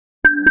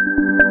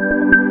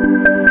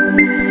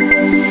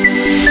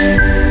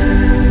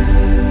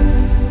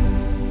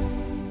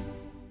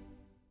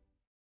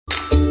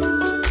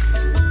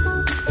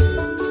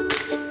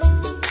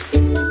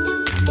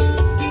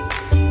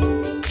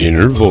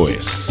Inner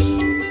Voice,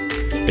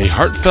 a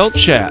heartfelt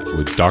chat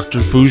with Dr.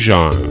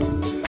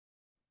 Foojan.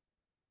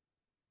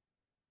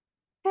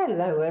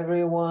 Hello,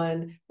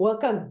 everyone.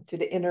 Welcome to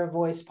the Inner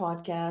Voice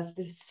podcast.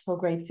 It is so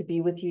great to be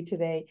with you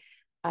today.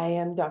 I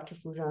am Dr.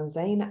 Foojan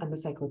Zain. I'm a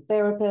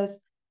psychotherapist,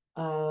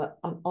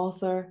 an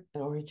author,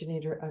 and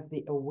originator of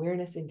the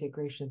Awareness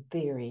Integration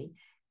Theory.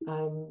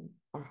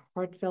 Our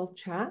heartfelt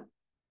chat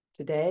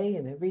today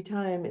and every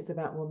time is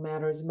about what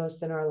matters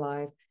most in our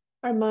life,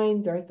 our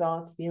minds, our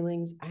thoughts,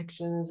 feelings,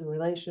 actions, and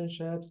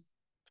relationships,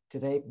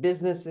 today,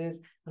 businesses,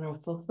 and our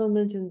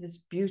fulfillment in this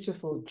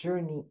beautiful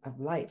journey of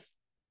life.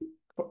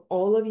 For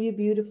all of you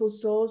beautiful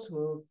souls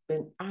who have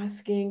been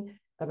asking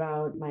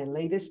about my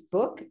latest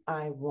book,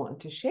 I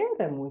want to share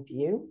them with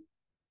you.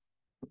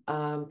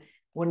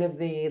 One of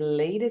the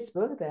latest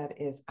book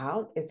that is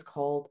out, it's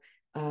called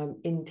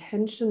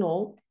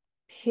Intentional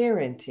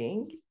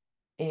Parenting.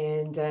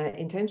 And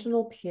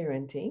intentional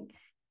parenting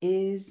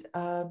is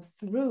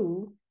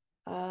through,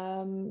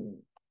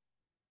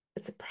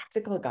 it's a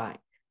practical guide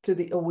to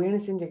the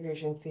awareness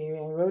integration theory.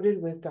 I wrote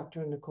it with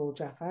Dr. Nicole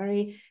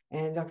Jafari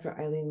and Dr.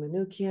 Eileen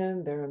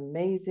Manoukian. They're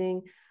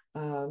amazing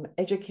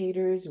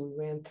educators. We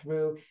went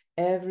through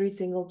every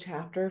single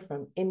chapter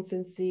from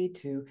infancy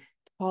to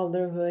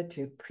toddlerhood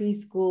to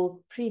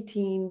preschool,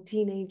 preteen,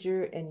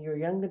 teenager, and your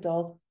young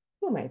adult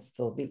who might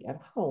still be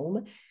at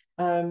home,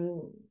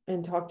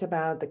 and talked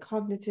about the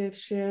cognitive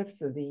shifts,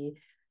 the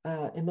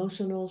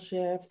emotional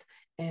shifts,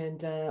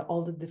 and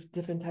all the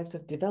different types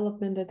of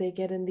development that they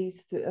get in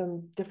these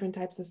different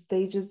types of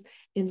stages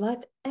in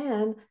life,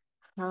 and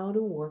how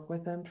to work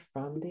with them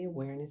from the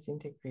awareness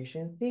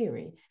integration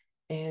theory.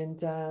 And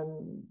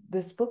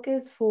this book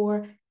is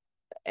for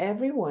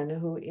everyone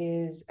who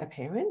is a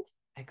parent,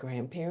 a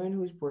grandparent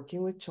who's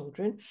working with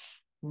children,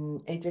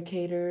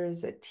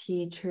 educators,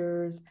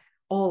 teachers,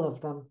 all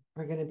of them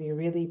are going to be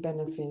really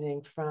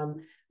benefiting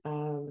from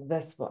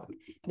this book.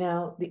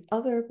 Now, the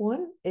other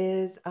one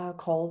is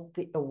called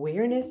the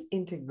Awareness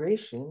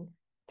Integration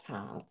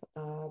Path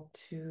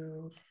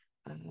to,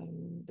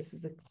 this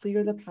is a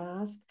clear the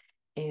past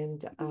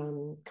and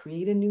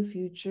create a new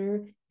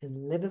future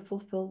and live a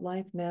fulfilled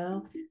life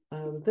now.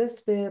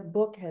 This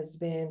book has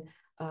been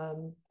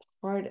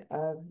part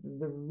of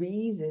the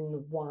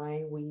reason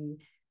why we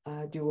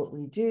do what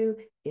we do.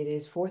 It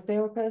is for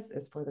therapists,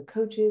 it's for the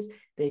coaches.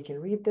 They can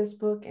read this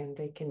book and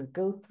they can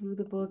go through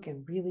the book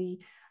and really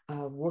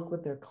work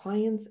with their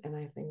clients. And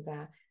I think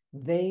that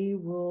they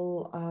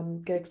will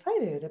get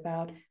excited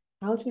about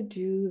how to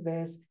do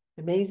this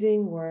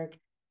amazing work.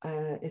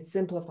 It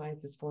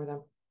simplifies this for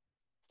them.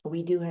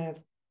 We do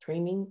have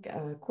training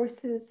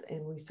courses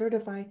and we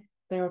certify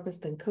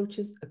therapists and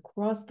coaches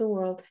across the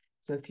world.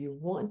 So if you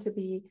want to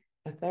be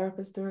a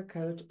therapist or a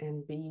coach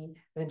and be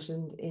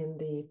mentioned in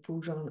the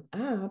Foojan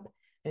app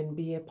and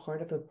be a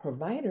part of a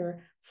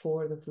provider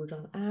for the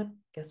Foojan app,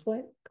 guess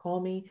what? Call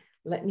me,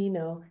 let me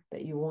know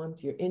that you're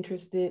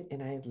interested,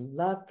 and I'd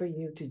love for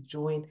you to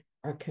join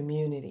our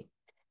community.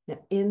 Now,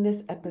 in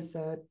this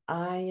episode,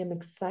 I am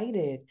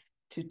excited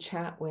to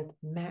chat with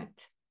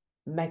Matt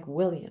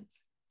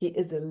McWilliams. He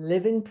is a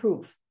living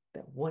proof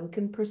that one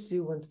can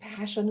pursue one's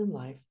passion in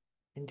life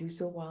and do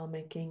so while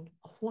making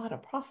a lot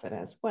of profit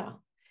as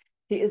well.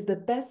 He is the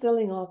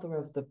best-selling author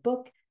of the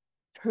book,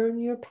 Turn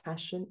Your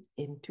Passion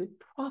into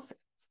Profits,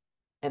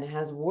 and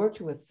has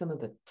worked with some of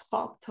the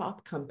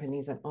top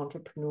companies and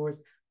entrepreneurs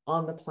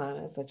on the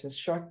planet, such as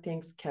Shark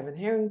Tank's Kevin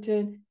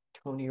Harrington,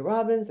 Tony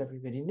Robbins,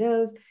 everybody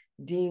knows,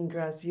 Dean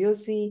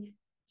Graziosi,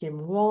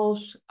 Kim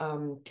Walsh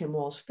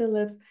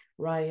Phillips,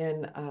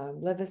 Ryan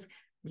Levis.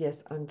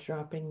 Yes, I'm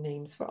dropping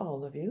names for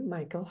all of you.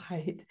 Michael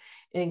Haidt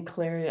and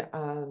Claire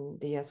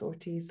Diaz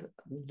Ortiz,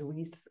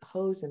 Luis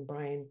Hose, and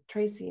Brian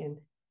Tracy, and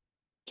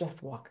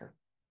Jeff Walker,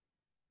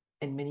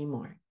 and many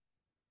more.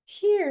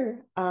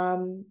 Here,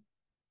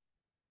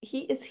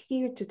 he is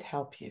here to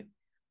help you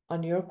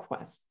on your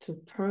quest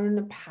to turn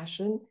a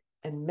passion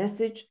and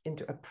message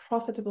into a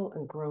profitable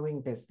and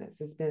growing business.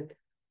 He's been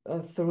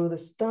through the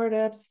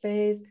startups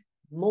phase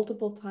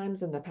multiple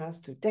times in the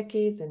past 2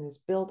 decades and has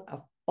built a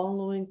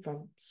following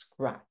from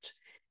scratch.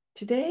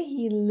 Today,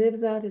 he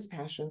lives out his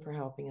passion for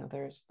helping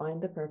others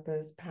find the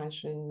purpose,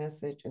 passion,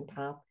 message, and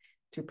path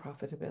to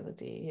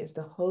profitability. He is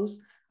the host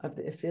of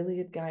the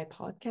Affiliate Guy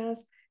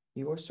podcast,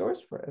 your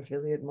source for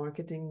affiliate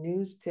marketing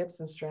news,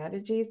 tips, and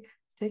strategies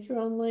to take your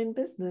online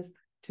business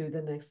to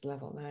the next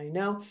level. Now, I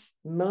know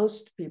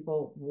most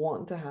people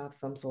want to have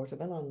some sort of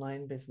an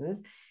online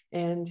business,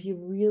 and he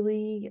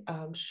really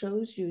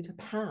shows you the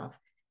path,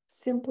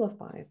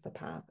 simplifies the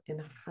path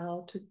in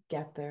how to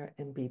get there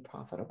and be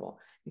profitable.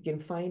 You can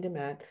find him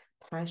at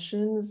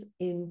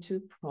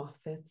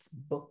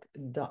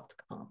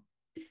passionsintoprofitsbook.com.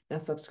 Now,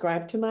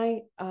 subscribe to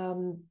my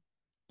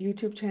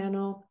YouTube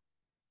channel,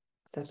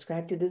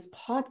 subscribe to this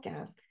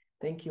podcast.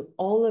 Thank you,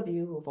 all of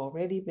you who've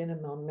already been a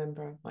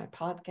member of my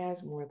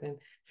podcast, more than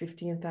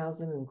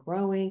 15,000 and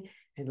growing.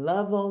 I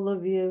love all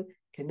of you.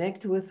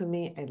 Connect with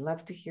me. I'd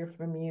love to hear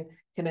from you.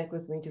 Connect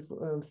with me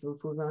through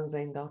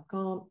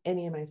foojanzain.com,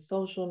 any of my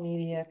social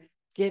media.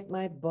 Get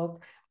my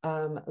book.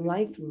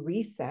 Life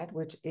Reset,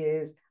 which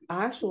is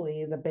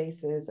actually the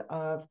basis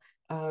of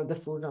the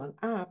Fuzhou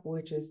app,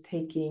 which is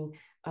taking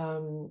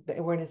the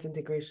awareness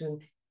integration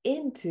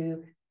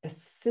into a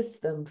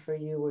system for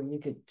you where you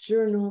could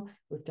journal.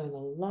 We've done a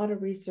lot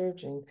of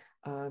research in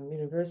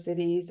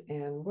universities,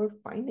 and we're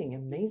finding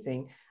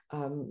amazing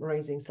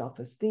raising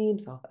self-esteem,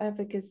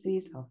 self-efficacy,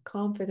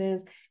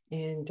 self-confidence,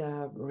 and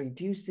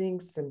reducing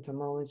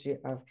symptomology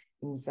of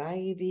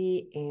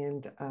anxiety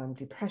and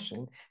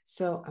depression.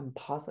 So I'm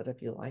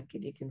positive you like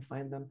it. You can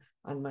find them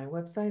on my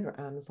website or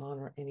Amazon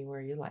or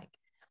anywhere you like.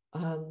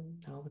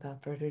 Now,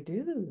 without further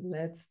ado,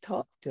 let's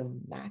talk to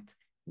Matt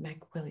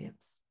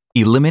McWilliams.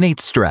 Eliminate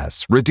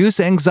stress, reduce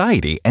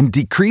anxiety, and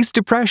decrease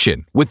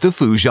depression with the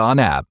Fuzhou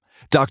app.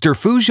 Dr.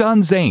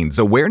 Fuzhou Zane's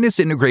awareness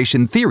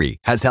integration theory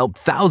has helped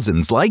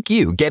thousands like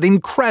you get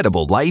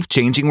incredible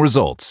life-changing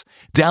results.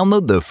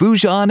 Download the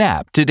Fuzhou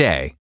app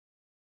today.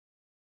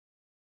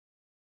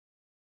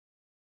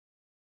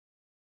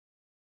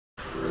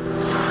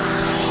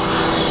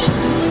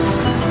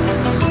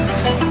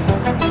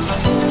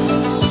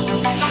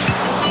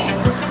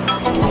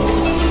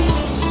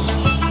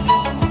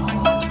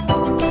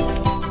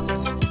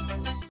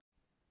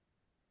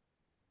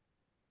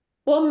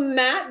 Well,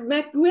 Matt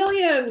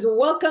McWilliams,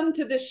 welcome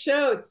to the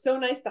show. It's so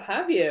nice to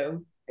have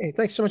you. Hey,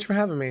 thanks so much for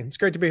having me. It's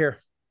great to be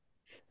here.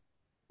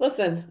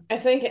 Listen, I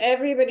think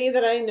everybody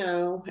that I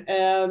know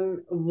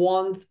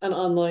wants an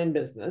online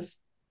business.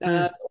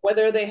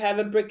 Whether they have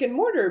a brick and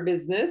mortar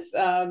business,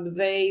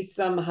 they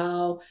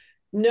somehow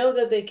know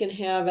that they can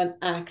have an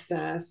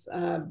access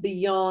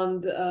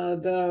beyond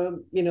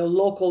the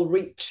local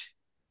reach.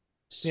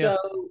 So,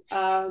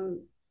 yes.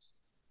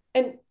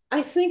 And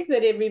I think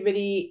that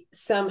everybody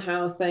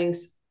somehow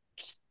thinks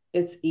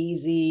it's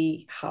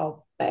easy.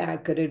 How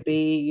bad could it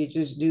be? You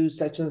just do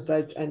such and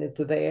such and it's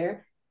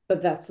there.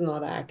 But that's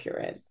not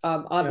accurate.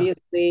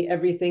 Obviously,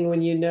 everything,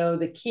 when you know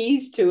the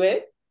keys to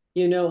it,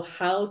 you know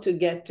how to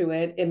get to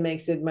it, it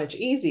makes it much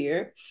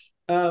easier.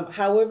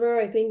 However,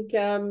 I think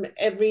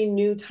every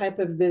new type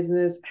of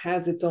business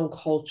has its own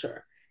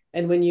culture.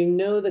 And when you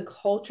know the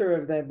culture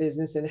of that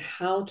business and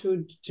how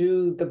to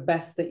do the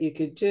best that you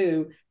could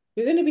do,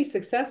 you're going to be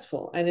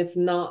successful. And if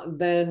not,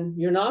 then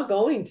you're not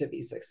going to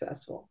be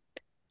successful.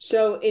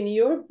 So in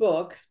your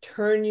book,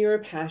 Turn Your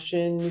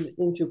Passions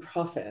into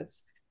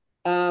Profits,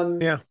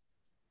 there's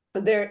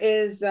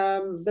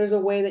a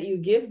way that you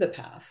give the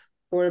path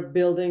for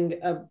building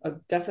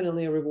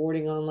definitely a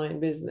rewarding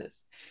online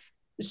business.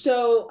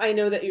 So I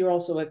know that you're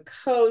also a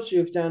coach.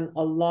 You've done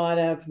a lot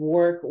of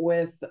work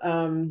with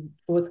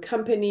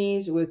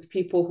companies, with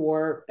people who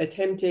are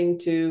attempting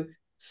to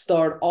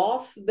start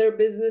off their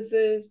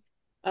businesses.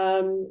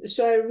 So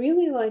I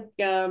really like,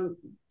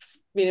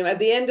 at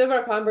the end of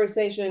our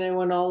conversation, I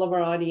want all of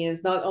our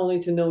audience not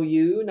only to know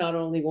you, not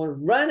only want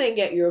to run and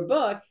get your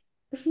book,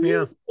 but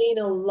really gain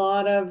a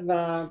lot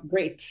of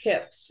great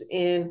tips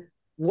in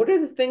what are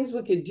the things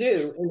we could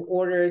do in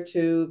order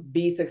to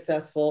be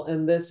successful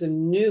in this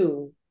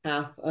new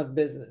path of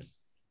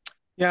business.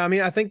 Yeah, I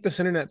mean, I think this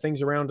internet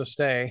thing's around to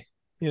stay.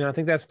 I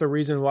think that's the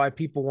reason why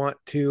people want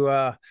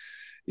to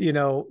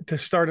to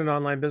start an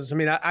online business. I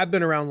mean, I've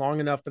been around long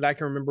enough that I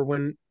can remember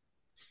when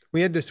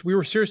we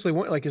were seriously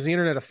like, is the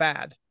internet a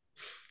fad?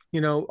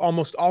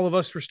 Almost all of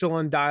us were still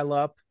on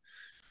dial-up,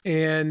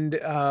 and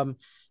it's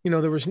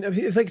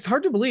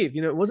hard to believe,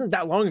 it wasn't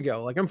that long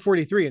ago. Like, I'm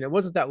 43, and it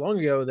wasn't that long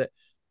ago that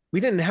we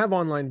didn't have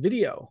online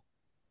video.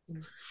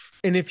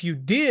 And if you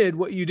did,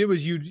 what you did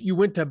was you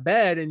went to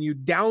bed and you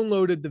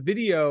downloaded the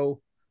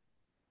video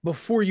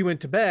before you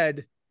went to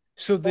bed,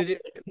 so that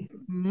it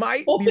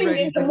might be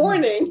ready in the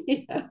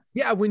morning.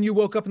 Yeah, when you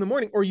woke up in the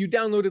morning, or you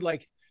downloaded,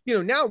 like,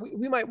 now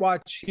we might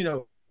watch,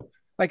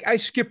 like, I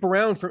skip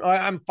around from,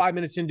 I'm 5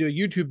 minutes into a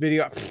YouTube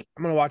video,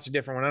 I'm going to watch a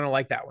different one. I don't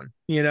like that one.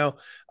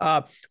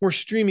 We're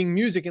streaming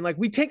music, and like,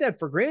 we take that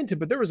for granted,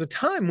 but there was a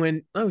time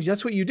when,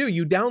 that's what you do.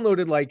 You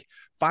downloaded like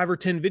 5 or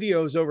 10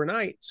 videos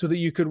overnight so that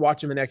you could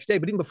watch them the next day.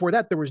 But even before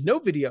that, there was no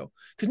video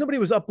because nobody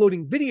was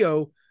uploading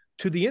video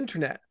to the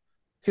internet.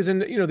 Because in,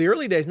 the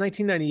early days,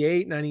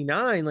 1998,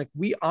 99, like,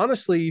 we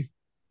honestly,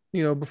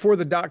 before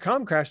the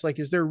 .com crash, like,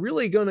 is there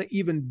really going to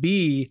even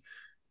be,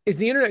 is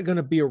the internet going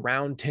to be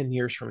around 10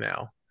 years from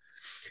now?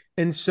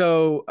 And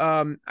so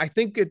I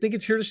think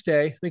it's here to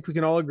stay. I think we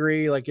can all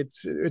agree, like,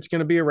 it's going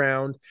to be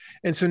around.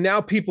 And so now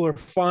people are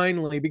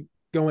finally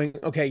going,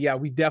 okay, yeah,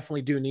 we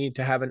definitely do need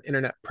to have an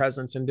internet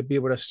presence and to be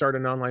able to start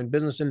an online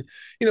business. And,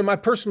 my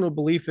personal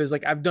belief is,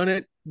 like, I've done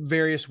it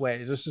various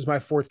ways. This is my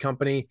 4th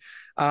company.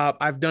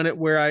 I've done it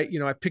where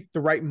I picked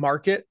the right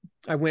market.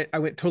 I went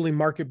totally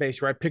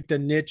market-based, where I picked a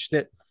niche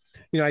that,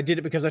 I did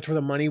it because that's where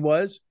the money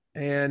was.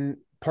 And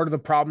part of the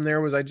problem there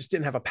was I just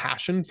didn't have a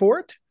passion for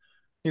it.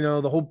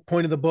 The whole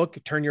point of the book,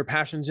 Turn Your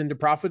Passions into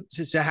Profits,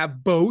 is to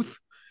have both,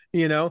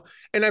 and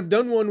I've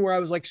done one where I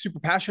was like super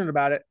passionate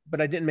about it,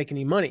 but I didn't make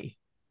any money,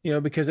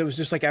 because it was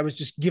just like, I was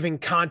just giving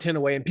content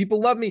away and people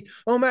love me.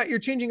 Oh, Matt, you're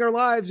changing our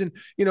lives. And,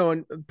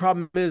 and the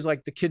problem is,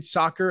 like, the kids'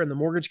 soccer and the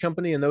mortgage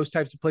company and those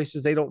types of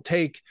places, they don't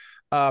take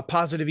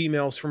positive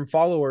emails from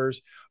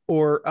followers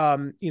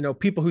or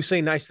people who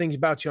say nice things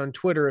about you on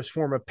Twitter as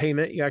form of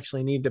payment. You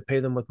actually need to pay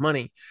them with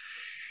money.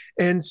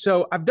 And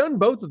so I've done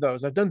both of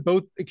those. I've done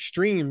both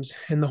extremes.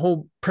 And the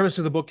whole premise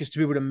of the book is to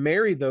be able to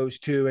marry those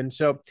two. And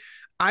so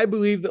I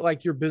believe that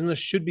like your business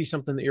should be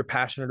something that you're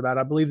passionate about.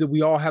 I believe that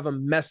we all have a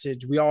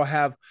message. We all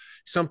have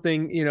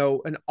something,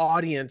 an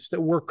audience that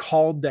we're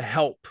called to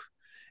help.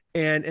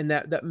 And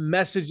that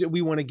message that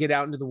we want to get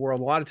out into the world.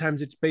 A lot of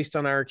times it's based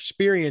on our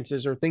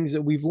experiences or things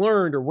that we've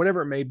learned or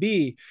whatever it may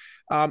be.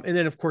 And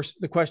then, of course,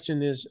 the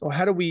question is, well,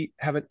 how do we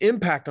have an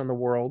impact on the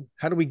world?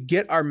 How do we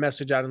get our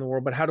message out in the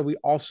world? But how do we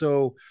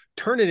also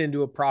turn it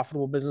into a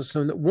profitable business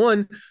so that,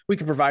 one, we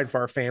can provide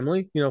for our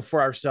family, for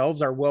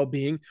ourselves, our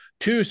well-being.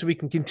 Two, so we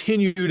can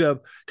continue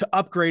to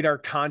upgrade our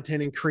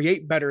content and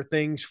create better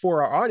things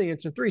for our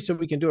audience. And three, so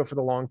we can do it for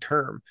the long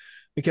term.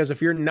 Because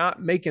if you're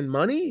not making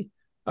money,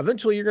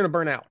 eventually you're going to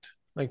burn out.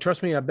 Like,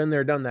 trust me, I've been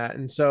there, done that.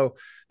 And so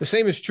the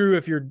same is true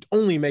if you're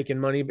only making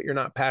money, but you're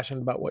not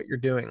passionate about what you're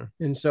doing.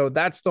 And so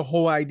that's the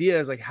whole idea,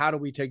 is like, how do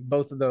we take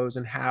both of those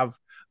and have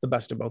the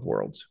best of both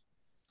worlds?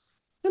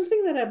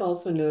 Something that I've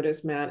also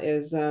noticed, Matt,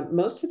 is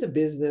most of the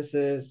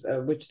businesses,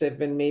 which they've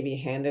been maybe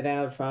handed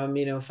out from,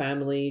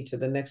 family to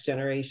the next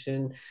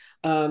generation,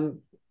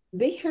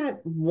 they had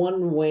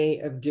one way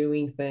of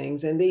doing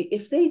things. And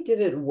if they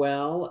did it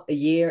well,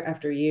 year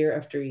after year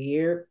after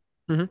year,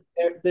 mm-hmm.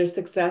 their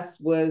success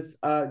was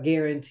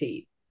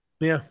guaranteed.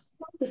 Yeah.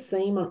 Not the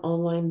same on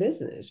online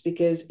business,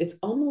 because it's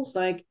almost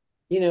like,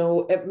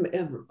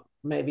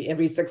 maybe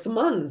every 6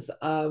 months,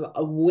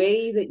 a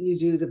way that you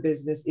do the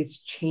business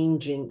is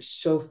changing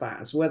so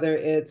fast, whether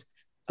it's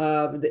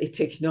the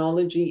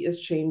technology is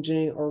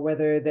changing, or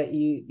whether that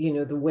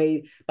the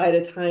way, by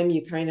the time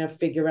you kind of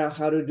figure out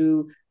how to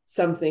do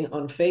something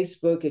on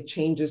Facebook, it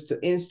changes to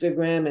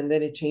Instagram, and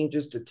then it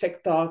changes to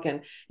TikTok,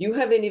 and you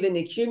haven't even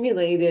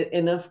accumulated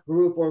enough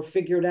group or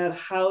figured out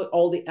how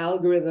all the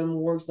algorithm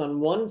works on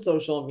one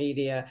social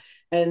media,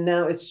 and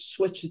now it's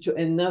switched to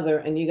another,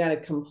 and you got to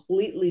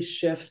completely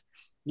shift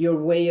your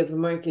way of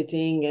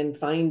marketing and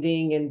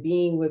finding and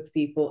being with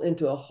people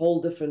into a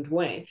whole different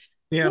way.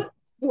 Yeah. What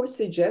more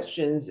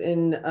suggestions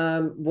in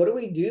what do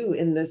we do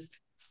in this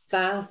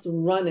fast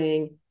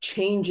running,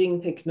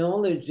 changing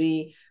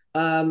technology,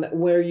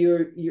 where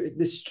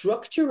the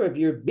structure of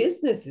your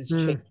business is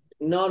changing?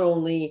 Not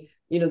only,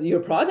 your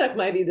product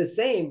might be the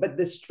same, but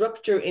the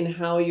structure in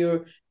how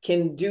you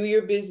can do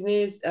your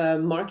business,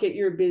 market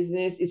your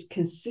business, it's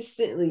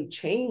consistently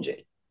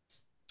changing.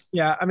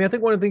 Yeah. I mean, I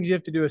think one of the things you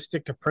have to do is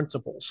stick to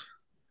principles.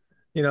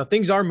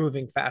 Things are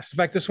moving fast. In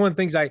fact, this is one of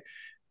the things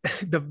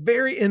the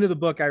very end of the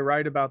book, I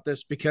write about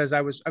this because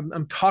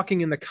I'm talking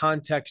in the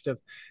context of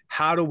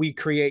how do we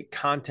create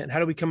content? How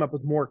do we come up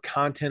with more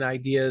content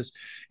ideas?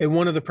 And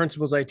one of the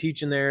principles I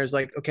teach in there is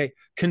like, okay,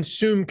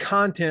 consume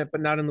content,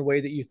 but not in the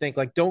way that you think.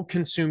 Like, don't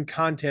consume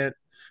content.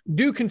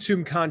 Do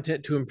consume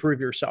content to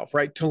improve yourself,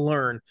 right? To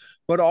learn,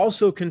 but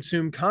also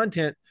consume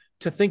content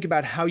to think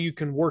about how you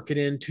can work it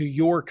into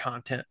your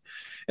content.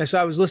 And so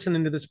I was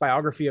listening to this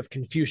biography of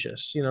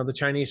Confucius, the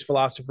Chinese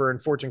philosopher and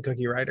fortune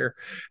cookie writer.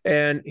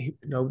 And,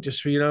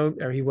 just so you know,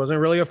 he wasn't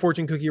really a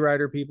fortune cookie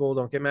writer. People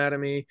don't get mad at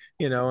me.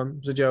 It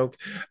was a joke.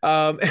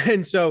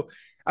 And so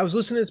I was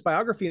listening to this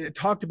biography, and it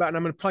talked about, and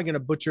I'm probably going to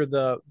butcher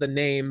the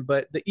name,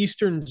 but the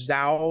Eastern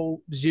Zhou,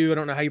 I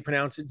don't know how you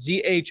pronounce it,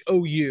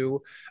 Zhou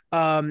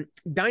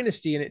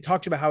dynasty. And it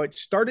talked about how it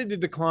started to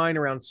decline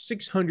around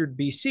 600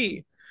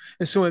 BC.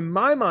 And so in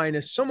my mind,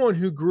 as someone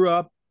who grew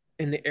up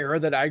in the era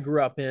that I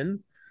grew up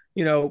in,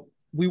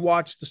 we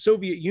watched the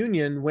Soviet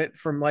Union went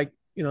from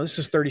this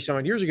is 30 some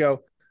odd years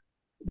ago.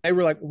 They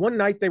were like, one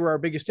night they were our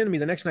biggest enemy.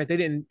 The next night they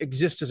didn't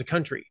exist as a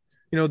country.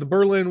 The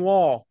Berlin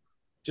Wall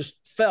just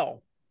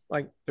fell.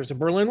 Like, there's a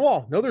Berlin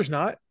Wall. No, there's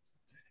not.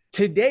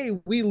 Today,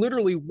 we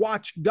literally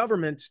watch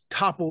governments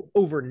topple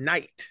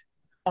overnight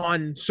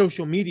on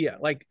social media.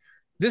 Like,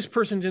 this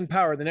person's in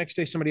power, the next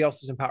day somebody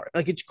else is in power.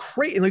 Like, it's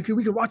crazy. Like,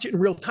 we can watch it in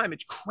real time.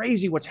 It's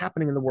crazy what's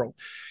happening in the world.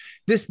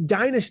 This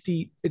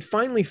dynasty, it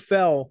finally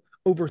fell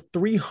over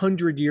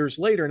 300 years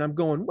later. And I'm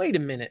going, wait a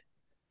minute.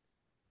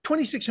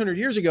 2,600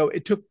 years ago,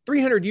 it took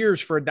 300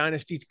 years for a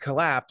dynasty to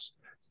collapse.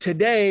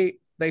 Today,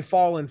 they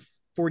fall in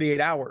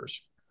 48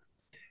 hours.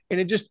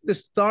 And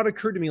this thought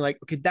occurred to me, like,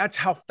 okay, that's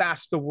how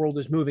fast the world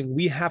is moving.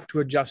 We have to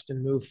adjust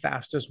and move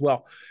fast as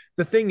well.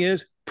 The thing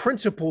is,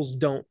 principles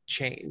don't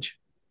change.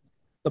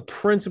 The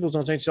principles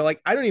don't change. So like,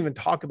 I don't even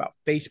talk about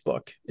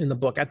Facebook in the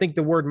book. I think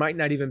the word might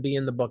not even be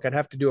in the book. I'd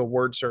have to do a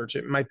word search.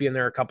 It might be in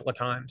there a couple of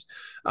times.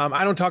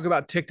 I don't talk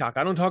about TikTok.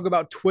 I don't talk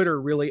about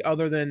Twitter really,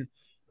 other than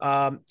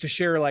to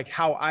share like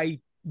how I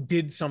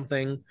did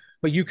something,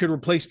 but you could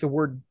replace the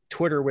word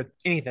Twitter with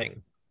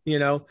anything,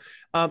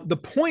 the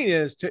point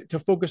is to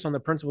focus on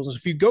the principles. And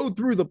if you go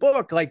through the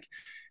book, like,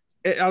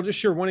 I'll just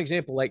share one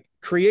example, like,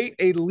 create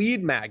a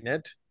lead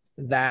magnet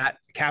that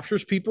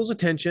captures people's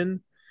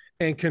attention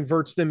and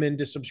converts them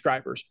into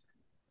subscribers.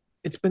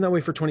 It's been that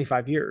way for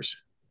 25 years.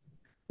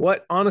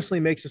 What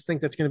honestly makes us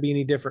think that's going to be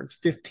any different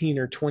 15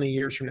 or 20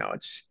 years from now?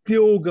 It's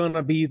still going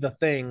to be the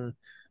thing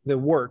that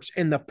works.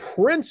 And the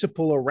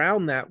principle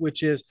around that,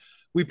 which is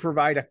We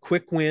provide a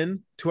quick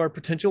win to our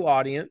potential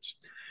audience,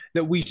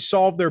 that we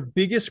solve their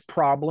biggest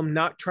problem,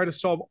 not try to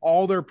solve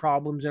all their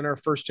problems in our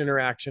first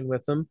interaction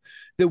with them,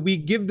 that we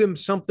give them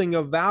something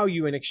of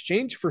value in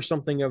exchange for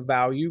something of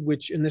value,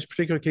 which in this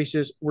particular case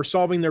is we're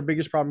solving their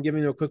biggest problem,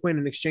 giving them a quick win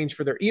in exchange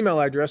for their email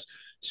address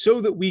so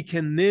that we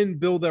can then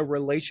build a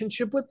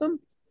relationship with them.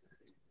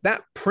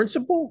 That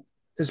principle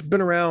has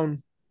been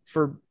around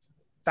for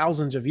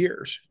thousands of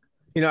years.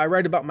 You know, I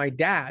write about my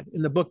dad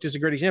in the book, just a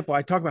great example.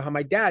 I talk about how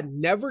my dad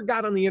never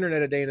got on the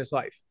internet a day in his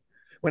life.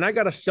 When I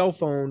got a cell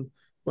phone,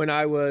 when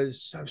I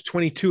was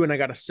 22 and I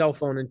got a cell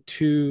phone in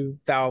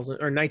 2000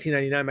 or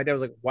 1999, my dad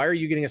was like, "Why are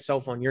you getting a cell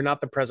phone? You're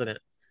not the president.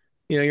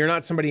 You know, you're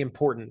not somebody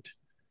important.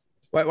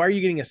 Why are you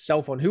getting a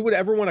cell phone? Who would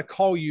ever want to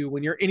call you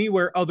when you're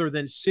anywhere other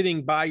than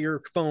sitting by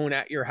your phone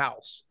at your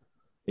house?"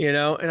 You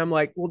know, and I'm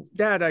like, "Well,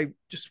 Dad, I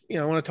just,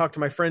 I want to talk to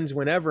my friends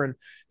whenever. And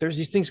there's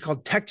these things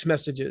called text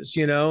messages,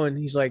 and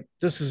he's like,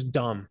 this is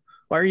dumb.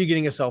 Why are you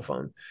getting a cell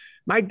phone?"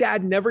 My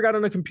dad never got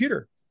on a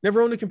computer,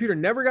 never owned a computer,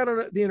 never got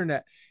on the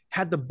internet,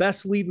 had the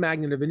best lead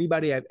magnet of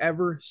anybody I've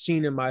ever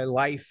seen in my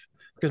life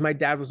because my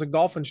dad was a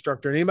golf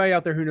instructor. Anybody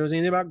out there who knows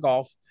anything about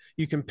golf,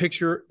 you can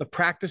picture the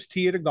practice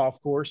tee at a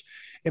golf course.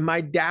 And my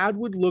dad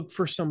would look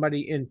for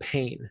somebody in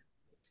pain.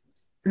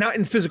 Not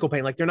in physical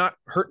pain, like they're not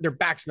hurt, their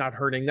back's not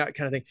hurting, that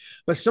kind of thing,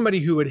 but somebody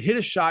who would hit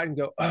a shot and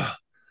go, "Oh,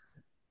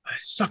 I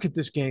suck at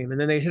this game." And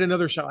then they hit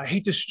another shot. "I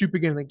hate this stupid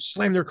game." They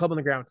slam their club on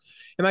the ground.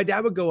 And my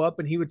dad would go up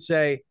and he would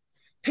say,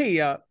 "Hey,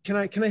 can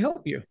I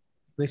help you?" And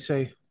they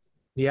say,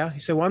 "Yeah." He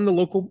said, "Well, I'm the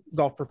local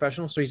golf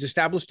professional." So he's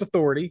established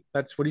authority.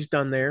 That's what he's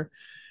done there.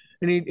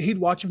 And he'd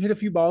watch him hit a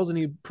few balls and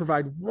he'd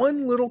provide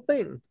one little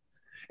thing.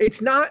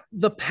 It's not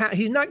the path.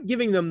 He's not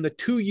giving them the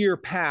 2-year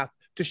path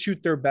to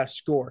shoot their best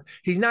score.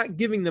 He's not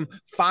giving them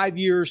 5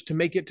 years to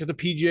make it to the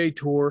PGA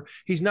Tour.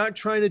 He's not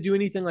trying to do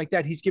anything like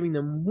that. He's giving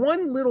them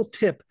one little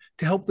tip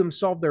to help them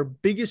solve their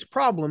biggest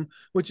problem,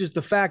 which is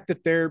the fact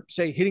that they're,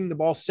 say, hitting the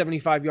ball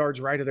 75 yards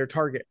right of their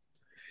target.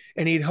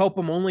 And he'd help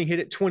them only hit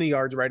it 20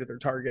 yards right of their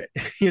target.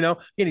 Again,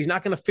 he's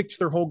not going to fix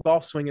their whole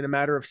golf swing in a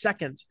matter of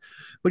seconds,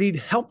 but he'd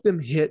help them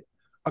hit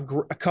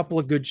a couple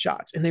of good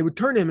shots. And they would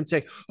turn to him and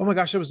say, "Oh my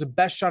gosh, that was the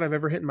best shot I've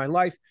ever hit in my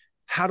life.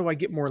 How do I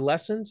get more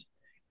lessons?"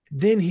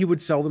 Then he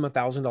would sell them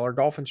 $1,000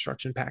 golf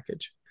instruction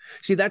package.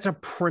 See, that's a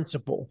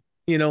principle,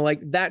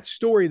 like that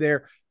story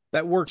there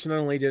that works. Not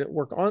only did it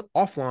work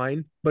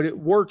offline, but it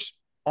works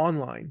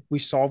online. We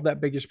solved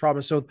that biggest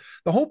problem. So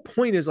the whole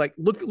point is like,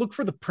 look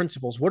for the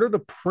principles. What are the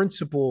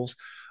principles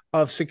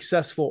of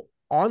successful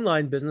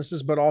online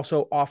businesses, but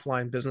also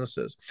offline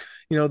businesses?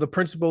 The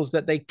principles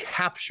that they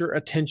capture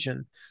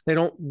attention. They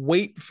don't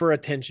wait for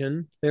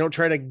attention. They don't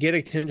try to get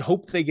attention,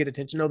 hope they get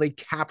attention. No, they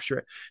capture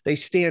it. They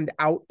stand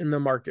out in the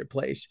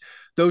marketplace.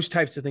 Those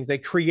types of things. They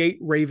create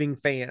raving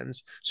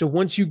fans. So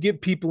once you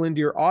get people into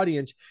your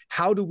audience,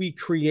 how do we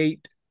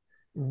create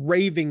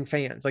raving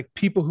fans, like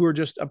people who are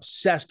just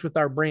obsessed with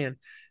our brand?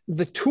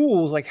 The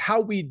tools, like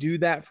how we do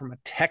that from a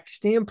tech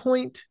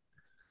standpoint,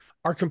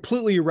 are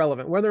completely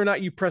irrelevant. Whether or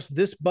not you press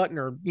this button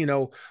or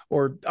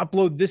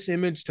upload this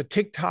image to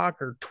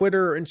TikTok or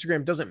Twitter or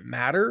Instagram doesn't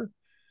matter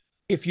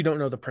if you don't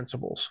know the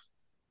principles.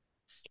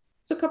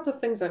 So a couple of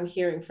things I'm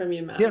hearing from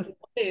you, Matt. Yeah. One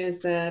is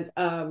that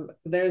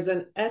there's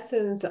an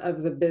essence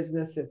of the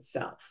business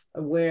itself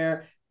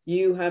where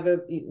you have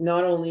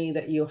not only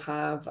that you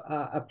have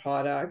a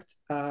product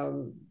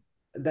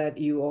that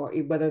you are,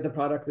 whether the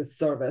product is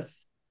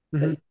service,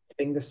 that you're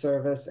giving the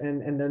service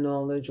and the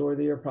knowledge, or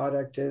that your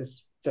product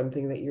is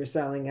something that you're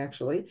selling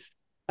actually.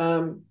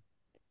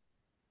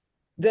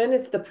 Then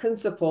it's the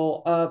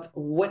principle of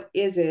what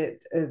is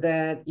it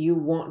that you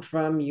want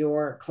from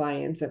your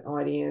clients and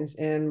audience.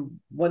 And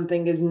one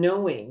thing is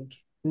knowing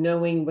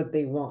what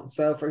they want.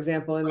 So for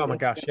example, Oh my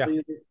gosh, yeah.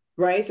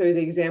 Right. So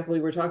the example we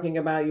were talking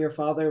about, your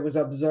father was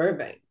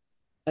observing,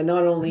 and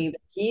not only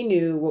that he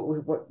knew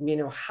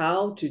what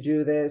how to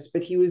do this,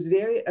 but he was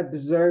very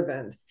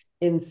observant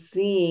in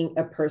seeing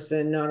a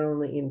person not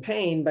only in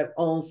pain, but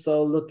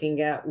also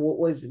looking at what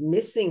was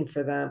missing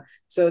for them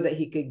so that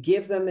he could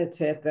give them a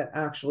tip that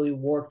actually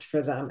worked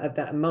for them at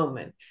that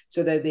moment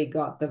so that they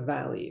got the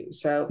value.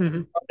 So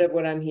part of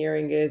what I'm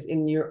hearing is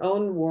in your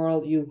own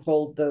world, you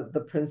hold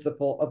the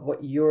principle of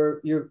what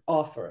you're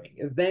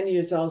offering. Then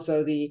there's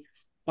also the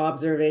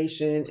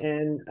observation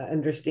and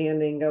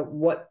understanding of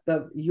what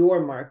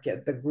your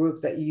market, the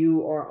group that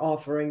you are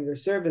offering your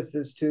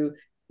services to,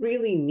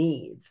 really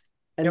needs.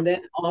 And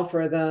then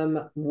offer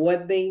them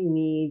what they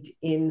need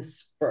in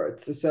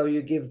spurts. So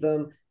you give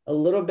them a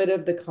little bit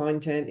of the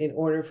content in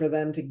order for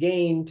them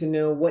to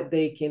know what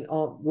they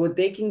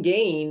can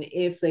gain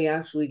if they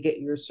actually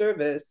get your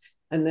service.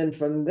 And then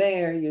from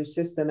there, you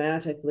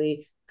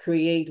systematically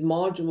create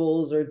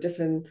modules or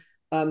different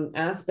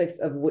aspects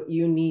of what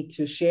you need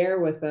to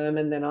share with them.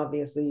 And then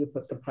obviously you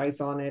put the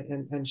price on it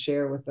and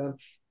share with them.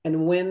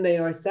 And when they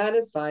are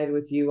satisfied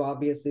with you,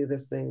 obviously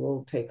this thing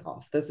will take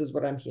off. This is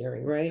what I'm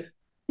hearing, right?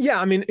 Yeah,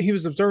 I mean, he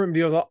was observant, but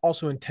he was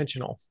also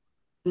intentional.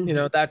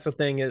 That's the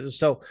thing is,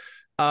 so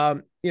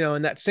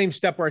In that same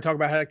step where I talk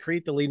about how to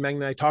create the lead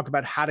magnet, I talk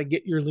about how to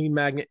get your lead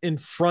magnet in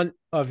front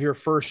of your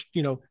first,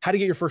 how to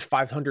get your first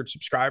 500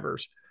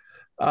 subscribers.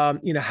 How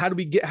do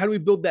we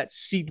build that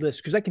seed list?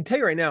 Because I can tell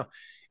you right now,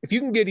 if you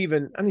can get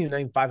even, I don't even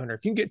name 500,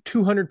 if you can get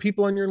 200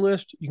 people on your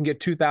list, you can get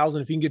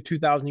 2,000. If you can get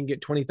 2,000, you can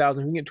get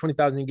 20,000. If you can get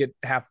 20,000, you can get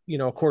half,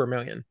 a quarter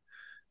million.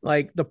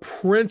 Like the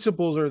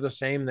principles are the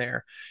same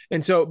there.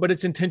 And so, but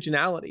it's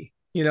intentionality,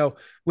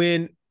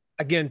 when,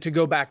 again, to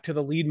go back to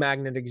the lead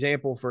magnet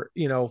example for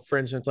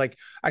instance, like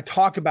I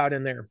talk about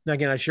in there,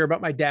 again, I share about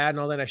my dad and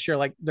all that. I share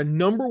like the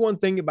number one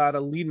thing about a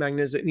lead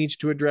magnet is it needs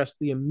to address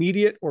the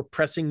immediate or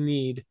pressing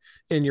need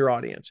in your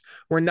audience.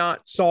 We're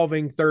not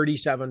solving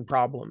 37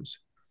 problems.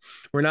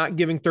 We're not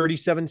giving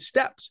 37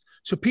 steps.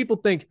 So people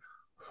think,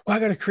 I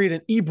got to create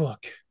an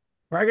ebook,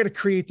 or I got to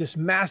create this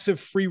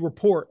massive free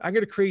report. I got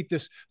to create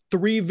this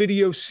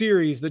 3-video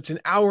series that's an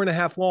hour and a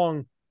half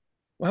long.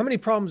 Well, how many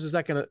problems is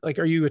that going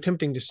to, are you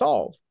attempting to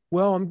solve?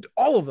 Well,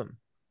 all of them.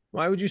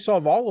 Why would you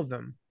solve all of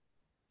them?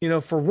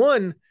 For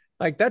one,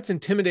 that's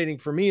intimidating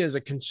for me as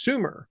a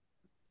consumer.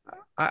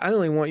 I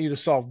only want you to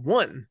solve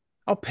one.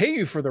 I'll pay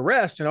you for the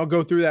rest and I'll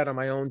go through that on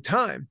my own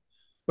time.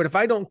 But if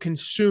I don't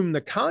consume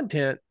the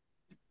content,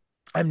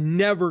 I'm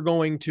never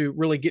going to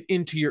really get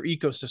into your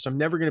ecosystem. I'm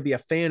never going to be a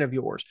fan of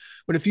yours.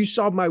 But if you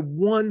solve my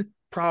one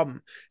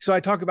problem, so I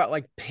talk about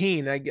like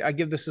pain. I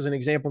give this as an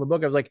example in the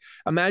book. I was like,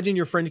 imagine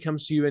your friend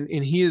comes to you and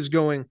he is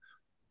going,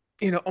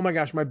 oh my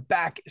gosh, my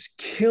back is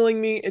killing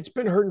me. It's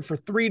been hurting for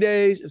 3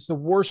 days. It's the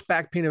worst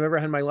back pain I've ever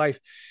had in my life.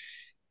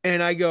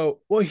 And I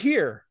go, well,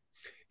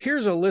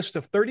 here's a list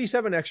of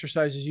 37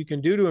 exercises you can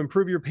do to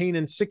improve your pain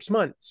in 6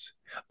 months.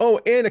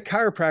 Oh, and a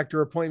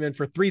chiropractor appointment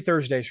for 3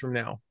 Thursdays from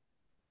now.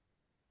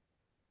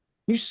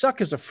 You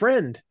suck as a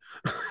friend.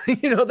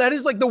 That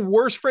is like the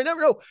worst friend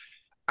ever. No,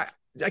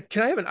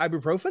 can I have an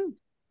ibuprofen?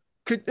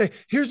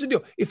 Here's the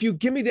deal. If you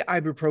give me the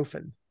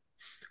ibuprofen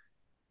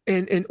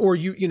or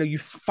you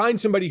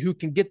find somebody who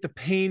can get the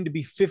pain to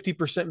be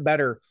 50%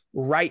 better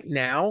right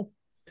now,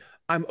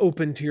 I'm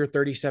open to your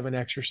 37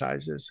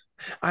 exercises.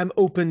 I'm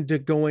open to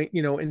going,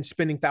 and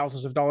spending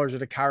thousands of dollars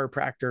at a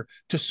chiropractor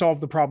to solve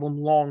the problem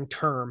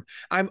long-term.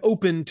 I'm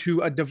open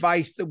to a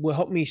device that will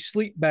help me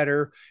sleep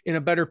better in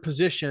a better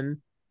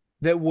position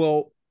that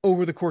will,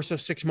 over the course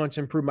of 6 months,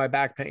 improve my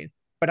back pain.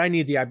 But I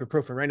need the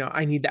ibuprofen right now.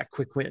 I need that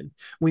quick win.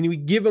 When we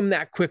give them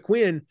that quick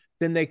win,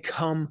 then they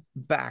come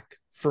back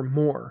for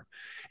more.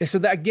 And so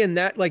that, again,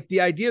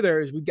 the idea there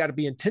is we've got to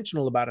be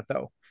intentional about it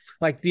though.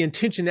 Like the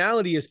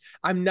intentionality is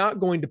I'm not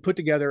going to put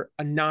together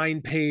a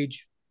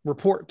 9-page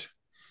report.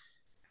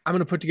 I'm going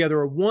to put together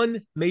a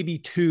 1, maybe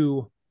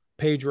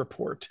 2-page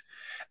report.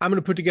 I'm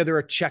going to put together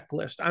a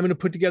checklist. I'm going to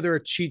put together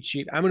a cheat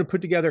sheet. I'm going to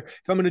put together,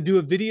 if I'm going to do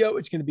a video,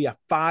 it's going to be a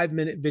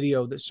 5-minute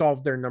video that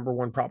solves their number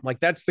one problem. Like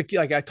that's the key.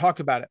 Like I talk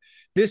about it.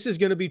 This is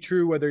going to be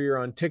true whether you're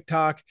on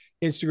TikTok,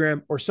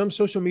 Instagram, or some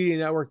social media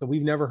network that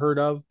we've never heard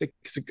of.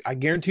 I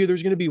guarantee you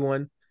there's going to be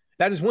one.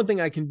 That is one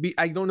thing I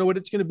don't know what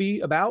it's going to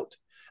be about.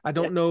 I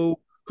don't know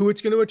who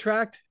it's going to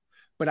attract,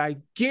 but I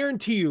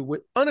guarantee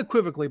you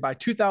unequivocally by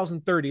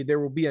 2030, there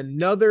will be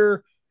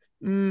another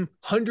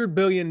 $100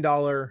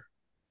 billion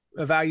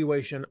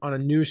evaluation on a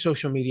new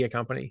social media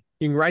company.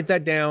 You can write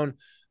that down.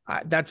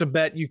 That's a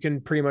bet you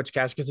can pretty much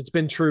cast because it's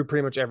been true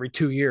pretty much every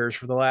 2 years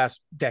for the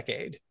last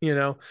decade,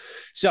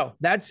 So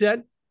that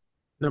said,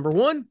 number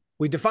one,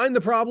 we define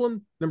the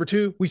problem. Number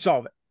two, we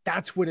solve it.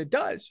 That's what it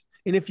does.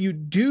 And if you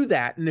do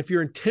that, and if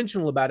you're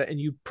intentional about it and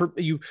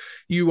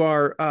you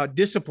are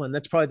disciplined,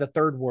 that's probably the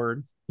third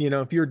word.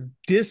 If you're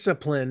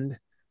disciplined,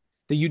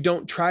 that you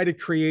don't try to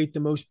create the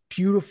most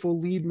beautiful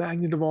lead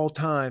magnet of all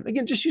time.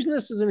 Again, just using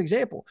this as an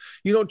example.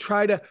 You don't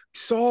try to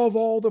solve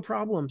all the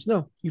problems.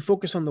 No, you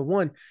focus on the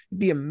one. You'd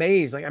be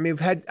amazed. I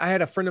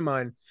had a friend of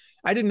mine.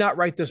 I did not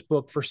write this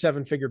book for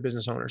 7-figure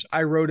business owners.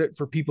 I wrote it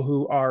for people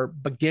who are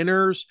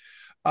beginners,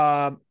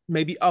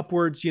 maybe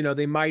upwards.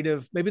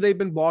 Maybe they've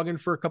been blogging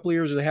for a couple of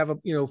years, or they have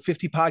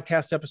 50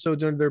 podcast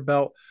episodes under their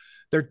belt.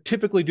 They're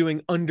typically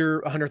doing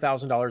under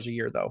 $100,000 a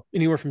year though,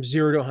 anywhere from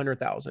 0 to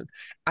 100,000.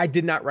 I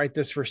did not write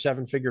this for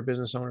 7-figure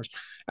business owners.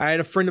 I had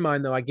a friend of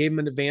mine though. I gave him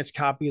an advanced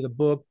copy of the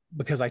book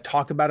because I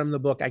talk about him in the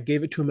book. I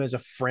gave it to him as a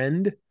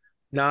friend,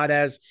 not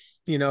as,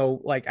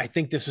 I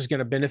think this is going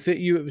to benefit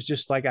you. It was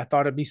just like, I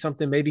thought it'd be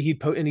something maybe he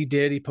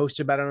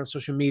posted about it on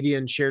social media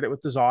and shared it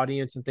with his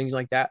audience and things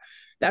like that.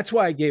 That's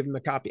why I gave him a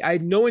copy. I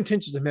had no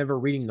intentions of him ever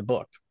reading the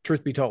book.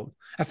 Truth be told,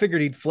 I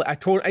figured I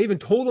even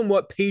told him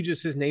what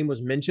pages his name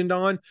was mentioned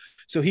on,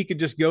 so he could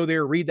just go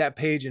there, read that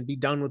page and be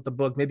done with the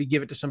book, maybe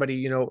give it to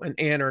somebody, an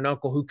aunt or an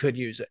uncle who could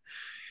use it.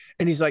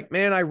 And he's like,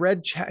 man, I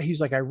read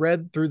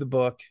through the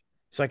book.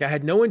 It's like, I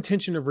had no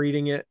intention of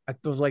reading it. I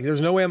was like, there's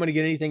no way I'm going to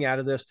get anything out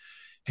of this.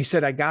 He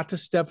said, I got to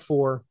step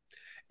 4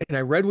 and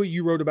I read what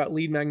you wrote about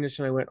lead magnets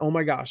and I went, oh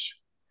my gosh.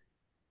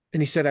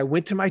 And he said, I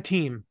went to my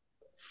team.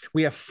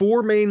 We have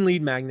 4 main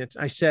lead magnets.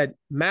 I said,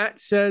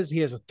 Matt says he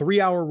has a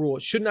 3-hour rule.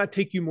 It should not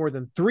take you more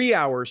than 3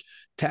 hours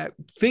to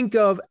think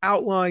of,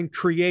 outline,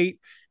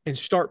 create, and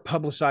start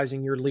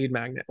publicizing your lead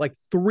magnet. Like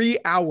 3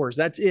 hours,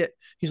 that's it.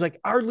 He's like,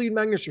 our lead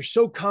magnets are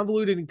so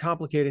convoluted and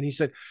complicated. And he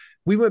said,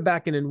 we went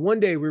back and in one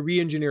day we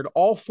re-engineered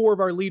all 4 of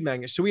our lead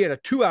magnets. So we had a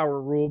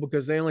 2-hour rule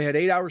because they only had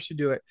 8 hours to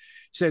do it.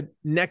 He said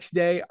next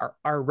day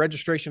our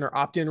registration, our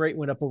opt-in rate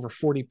went up over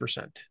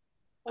 40%.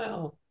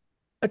 Wow.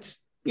 That's,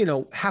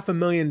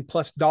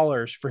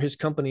 $500,000+ for his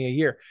company a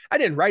year. I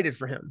didn't write it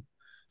for him.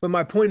 But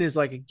my point is,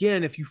 like,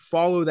 again, if you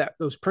follow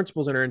those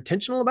principles and are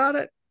intentional about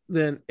it,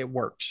 then it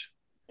works.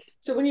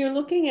 So when you're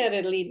looking at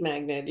a lead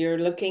magnet, you're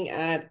looking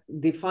at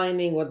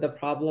defining what the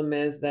problem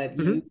is that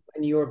you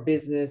and your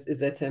business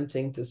is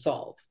attempting to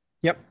solve.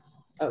 Yep.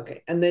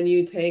 Okay. And then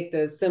you take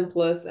the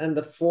simplest and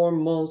the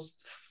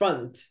foremost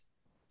front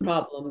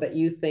problem that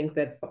you think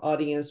that the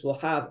audience will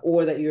have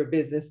or that your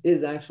business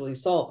is actually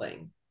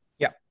solving.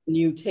 Yep. And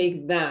you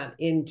take that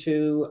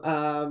into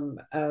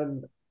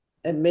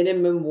a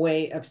minimum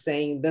way of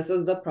saying, this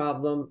is the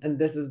problem and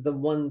this is the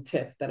one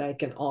tip that I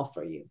can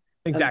offer you.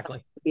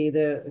 Exactly. Be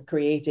the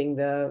creating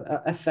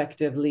the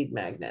effective lead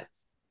magnet.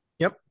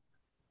 Yep.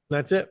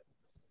 That's it.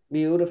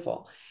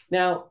 Beautiful.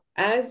 Now,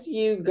 as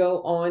you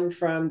go on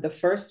from the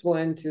first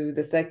one to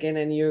the second,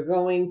 and you're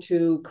going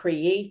to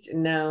create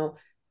now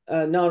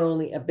not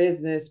only a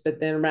business, but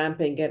then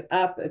ramping it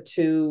up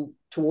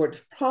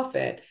towards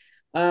profit,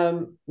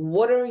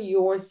 what are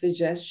your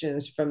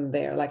suggestions from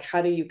there? Like,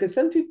 how do you, because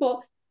some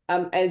people,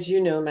 as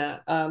you know,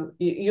 Matt,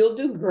 you'll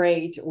do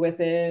great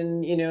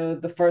within,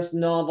 the first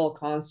novel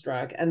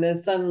construct, and then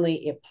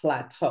suddenly it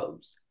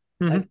plateaus.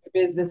 Like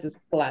your business is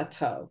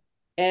plateau.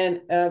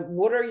 And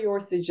what are your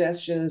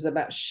suggestions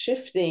about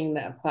shifting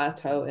that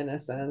plateau in a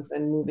sense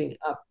and moving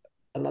up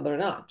another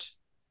notch?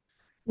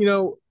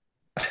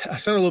 I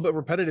sound a little bit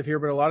repetitive here,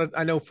 but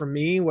I know for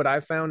me, what I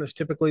found is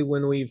typically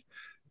when we've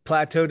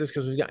plateaued is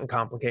because we've gotten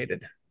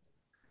complicated.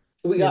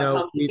 We got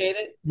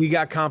complicated? We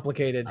got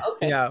complicated.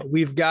 Okay. Yeah.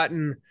 We've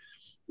gotten,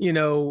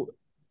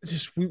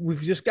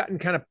 we've just gotten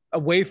kind of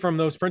away from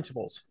those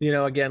principles,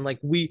 again, like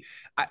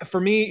for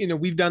me,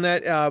 we've done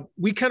that.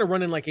 We kind of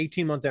run in like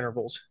 18-month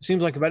intervals. It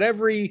seems like about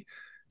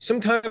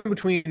sometime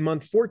between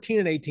month 14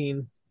 and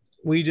 18,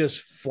 we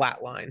just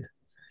flatline,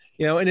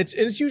 and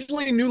it's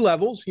usually new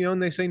levels,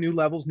 and they say new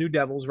levels, new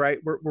devils, right?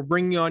 We're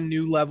bringing on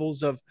new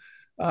levels of,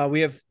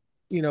 we have,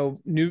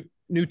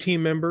 new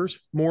team members,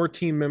 more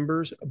team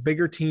members, a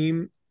bigger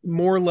team,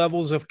 more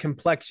levels of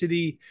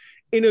complexity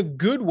in a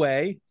good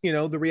way.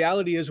 The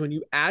reality is when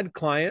you add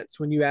clients,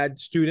 when you add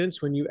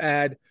students, when you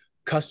add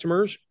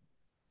customers,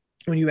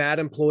 when you add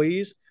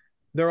employees,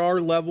 there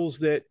are levels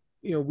that,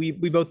 we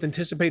both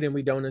anticipate and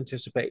we don't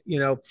anticipate.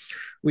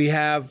 We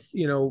have,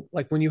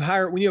 like when you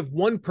have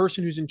one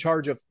person who's in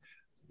charge of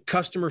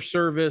customer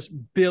service,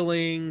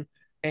 billing,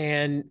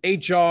 and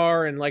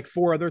HR, and like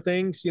 4 other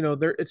things,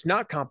 it's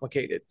not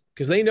complicated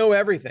because they know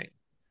everything.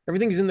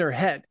 Everything's in their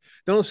head.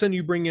 Then all of a sudden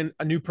you bring in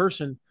a new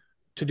person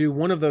to do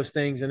one of those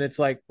things, and it's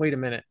like, wait a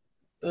minute,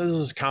 this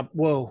is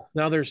whoa.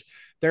 Now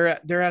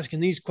they're asking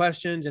these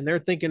questions and they're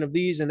thinking of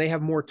these, and they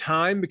have more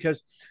time,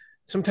 because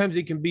sometimes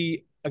it can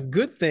be a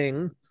good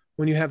thing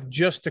when you have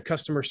just a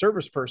customer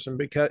service person,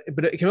 but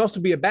it can also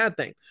be a bad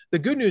thing. The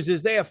good news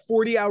is they have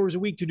 40 hours a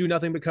week to do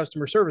nothing but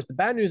customer service. The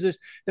bad news is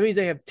that means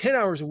they have 10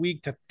 hours a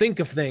week to think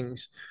of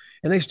things,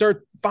 and they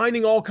start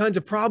finding all kinds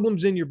of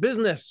problems in your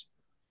business.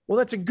 Well,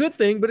 that's a good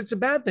thing, but it's a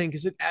bad thing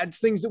because it adds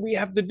things that we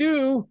have to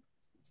do.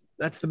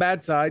 That's the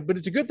bad side, but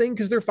it's a good thing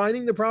because they're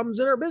finding the problems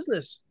in our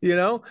business,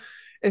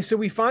 And so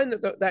we find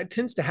that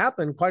tends to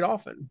happen quite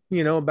often,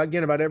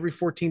 about every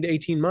 14 to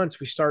 18 months,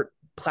 we start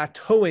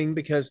plateauing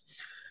because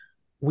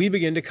we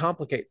begin to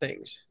complicate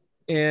things.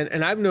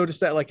 And I've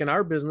noticed that, like in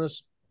our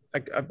business,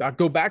 I'll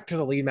go back to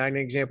the lead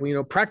magnet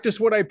example, practice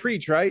what I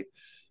preach, right?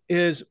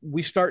 Is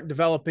we start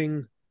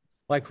developing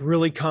like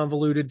really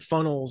convoluted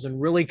funnels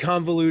and really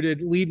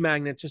convoluted lead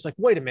magnets. It's like,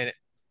 wait a minute,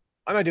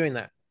 why am I doing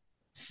that?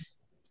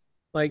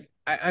 Like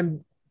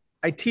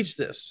I teach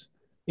this,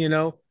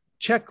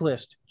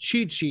 checklist,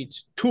 cheat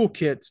sheets,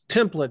 toolkits,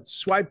 templates,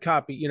 swipe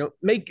copy,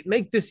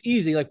 make this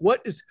easy. Like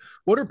what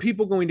are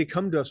people going to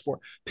come to us for?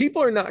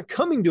 People are not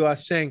coming to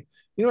us saying,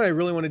 what I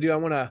really want to do? I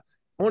want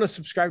to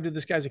subscribe to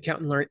this guy's account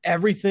and learn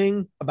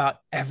everything about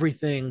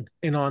everything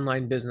in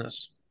online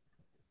business.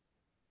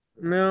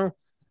 No,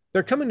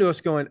 they're coming to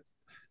us going,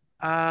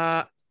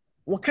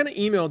 what kind of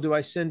email do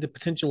I send to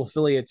potential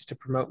affiliates to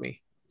promote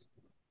me?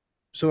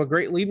 So a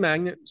great lead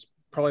magnet,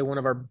 probably one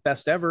of our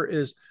best ever,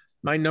 is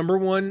my number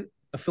one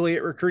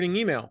affiliate recruiting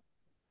email.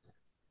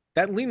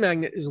 That lead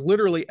magnet is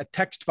literally a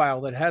text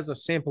file that has a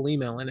sample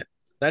email in it.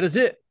 That is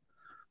it.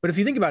 But if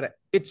you think about it,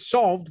 it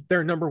solved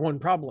their number one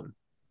problem.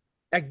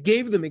 I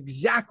gave them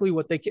exactly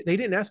what they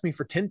didn't ask me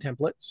for 10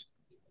 templates.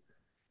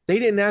 They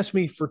didn't ask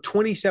me for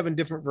 27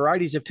 different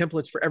varieties of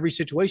templates for every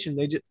situation.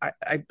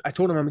 I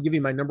told them I'm gonna give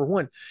you my number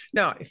one.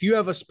 Now, if you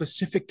have a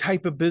specific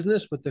type of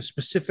business with a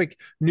specific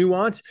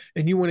nuance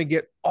and you want to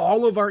get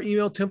all of our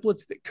email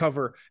templates that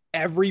cover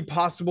every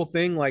possible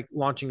thing, like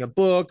launching a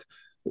book,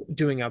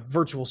 doing a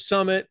virtual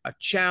summit, a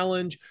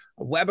challenge,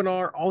 a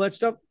webinar, all that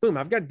stuff, boom,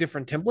 I've got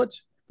different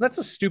templates. That's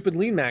a stupid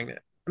lead magnet.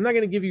 I'm not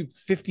going to give you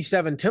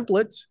 57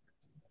 templates,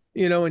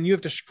 and you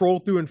have to scroll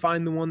through and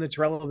find the one that's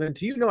relevant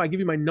to you. No, I give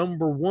you my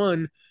number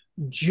one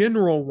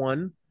general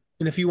one.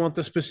 And if you want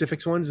the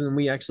specifics ones, then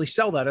we actually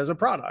sell that as a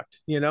product,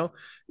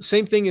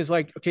 Same thing is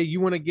like, okay, you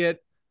want to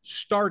get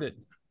started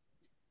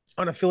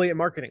on affiliate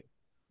marketing.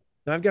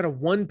 Now I've got a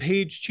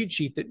 1-page cheat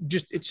sheet that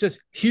it says,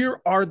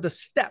 here are the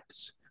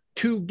steps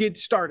to get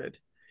started,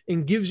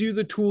 and gives you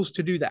the tools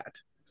to do that.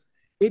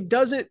 It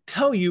doesn't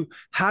tell you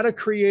how to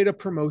create a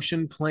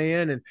promotion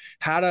plan and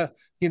how to,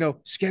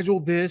 schedule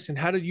this and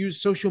how to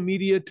use social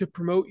media to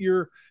promote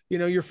your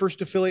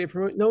first affiliate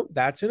promote. No,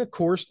 that's in a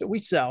course that we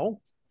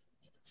sell,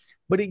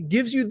 but it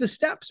gives you the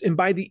steps. And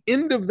by the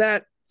end of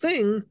that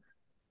thing,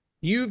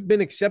 you've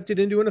been accepted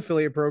into an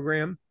affiliate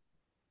program.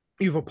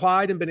 You've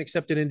applied and been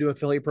accepted into an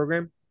affiliate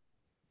program.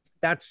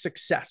 That's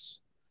success.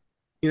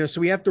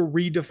 So we have to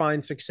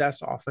redefine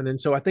success often. And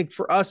so I think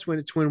for us,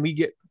 when we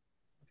get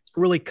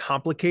really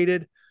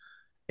complicated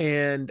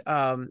and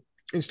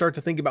start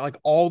to think about like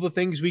all the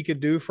things we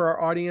could do for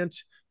our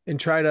audience and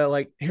try to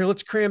like, here,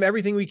 let's cram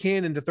everything we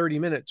can into 30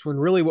 minutes, when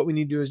really what we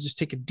need to do is just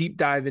take a deep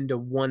dive into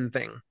one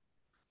thing.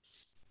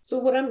 So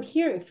what I'm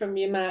hearing from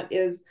you, Matt,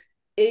 is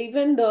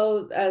even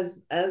though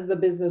as the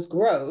business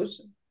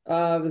grows,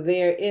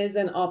 there is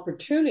an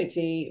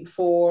opportunity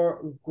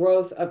for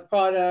growth of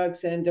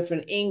products and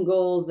different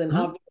angles, and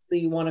obviously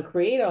you want to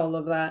create all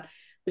of that.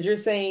 But you're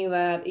saying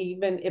that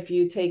even if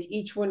you take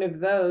each one of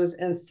those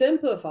and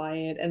simplify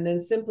it, and then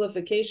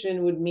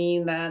simplification would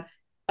mean that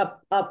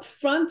up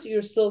front,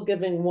 you're still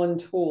giving one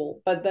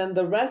tool, but then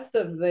the rest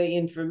of the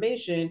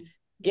information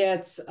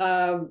gets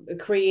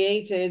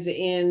created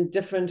in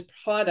different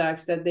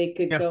products that they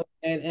could go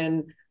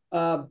and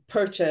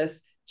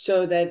purchase,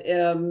 so that,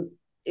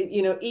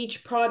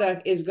 each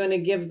product is going to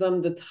give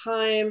them the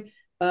time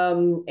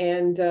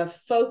and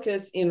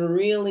focus in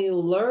really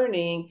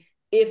learning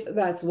if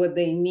that's what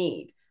they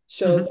need.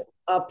 So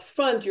up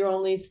front, you're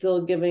only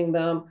still giving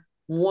them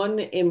one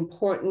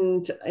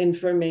important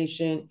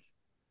information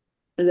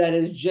that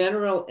is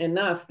general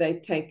enough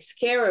that takes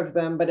care of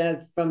them. But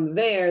as from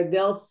there,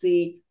 they'll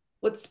see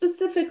what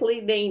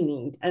specifically they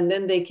need. And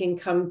then they can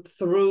come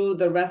through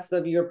the rest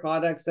of your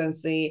products and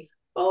see,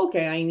 oh,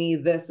 okay, I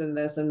need this and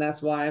this, and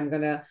that's why I'm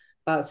going to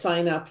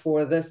sign up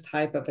for this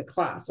type of a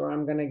class, or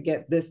I'm going to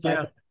get this type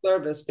of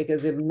service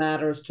because it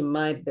matters to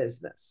my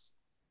business.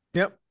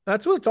 Yep.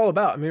 That's what it's all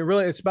about. I mean,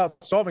 really, it's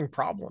about solving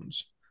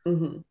problems.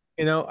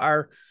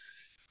 Our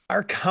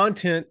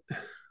content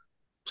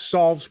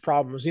solves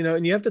problems,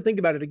 and you have to think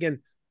about it again.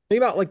 Think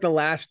about like the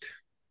last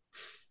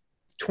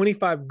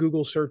 25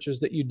 Google searches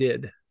that you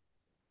did.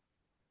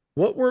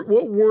 What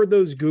were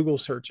those Google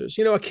searches?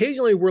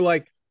 Occasionally we're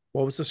like,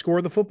 what was the score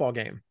of the football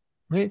game?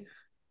 Right?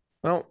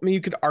 Well, I mean, you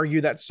could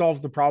argue that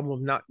solves the problem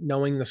of not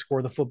knowing the score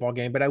of the football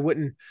game, but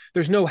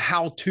there's no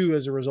how-to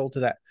as a result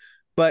of that.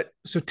 But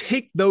so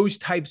take those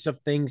types of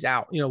things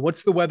out.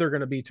 What's the weather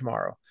going to be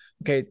tomorrow?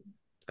 Okay.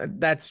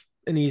 That's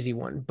an easy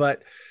one.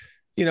 But,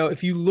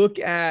 if you look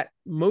at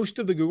most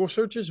of the Google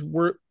searches,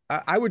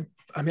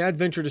 I'd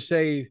venture to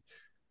say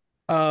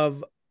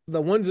of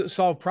the ones that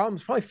solve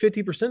problems, probably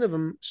 50% of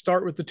them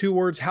start with the two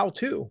words, how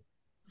to,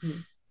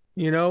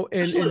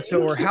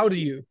 or how do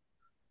you,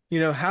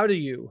 how do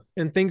you,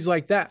 and things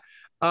like that.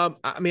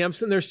 I'm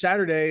sitting there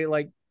Saturday,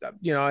 like,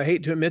 I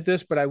hate to admit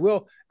this, but I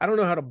don't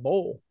know how to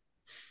bowl.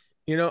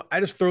 I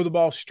just throw the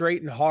ball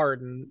straight and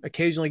hard and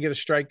occasionally get a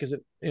strike because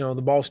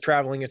the ball's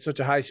traveling at such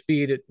a high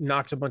speed, it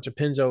knocks a bunch of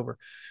pins over,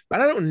 but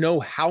I don't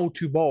know how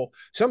to bowl.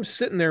 So I'm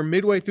sitting there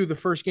midway through the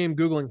first game,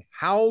 Googling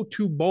how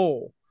to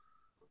bowl.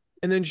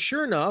 And then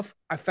sure enough,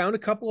 I found a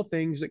couple of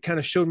things that kind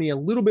of showed me a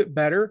little bit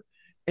better.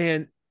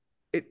 And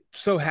it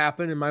so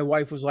happened, and my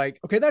wife was like,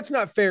 okay, that's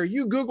not fair.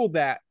 You Googled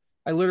that.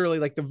 I literally,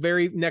 like the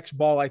very next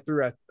ball I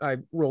threw, I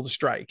rolled a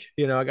strike.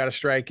 I got a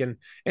strike and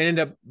ended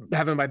up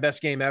having my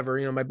best game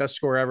ever. My best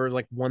score ever is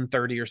like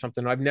 130 or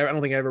something. I don't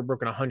think I ever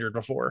broken 100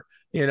 before,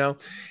 and,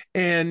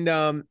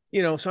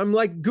 so I'm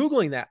like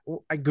Googling that.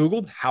 I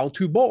Googled how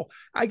to bowl.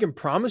 I can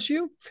promise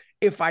you,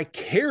 if I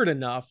cared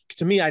enough,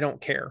 to me, I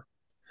don't care.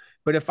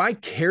 But if I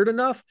cared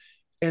enough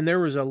and there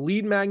was a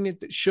lead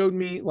magnet that showed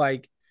me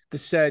like that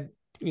said,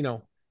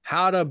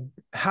 how to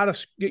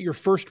get your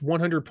first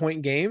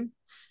 100-point game,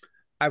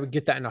 I would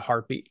get that in a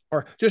heartbeat.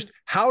 Or just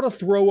how to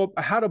throw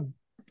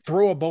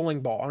a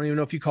bowling ball. I don't even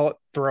know if you call it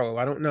throw.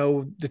 I don't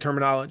know the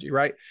terminology,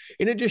 right?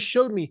 And it just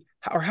showed me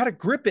how to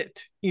grip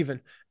it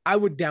even. I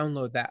would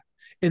download that.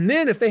 And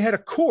then if they had a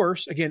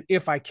course, again,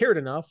 if I cared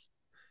enough,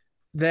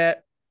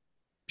 that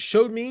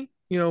showed me,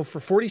 for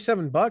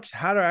 $47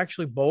 how to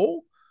actually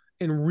bowl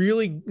and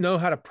really know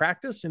how to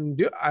practice and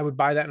do, I would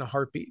buy that in a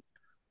heartbeat.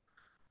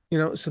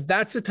 So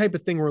that's the type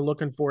of thing we're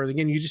looking for.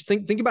 Again, you just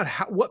think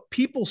about what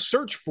people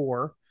search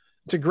for.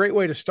 It's a great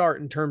way to start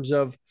in terms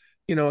of,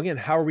 again,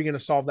 how are we going to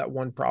solve that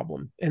one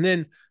problem? And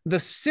then the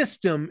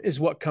system is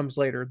what comes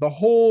later. The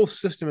whole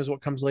system is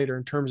what comes later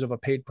in terms of a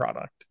paid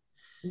product.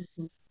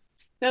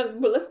 Now,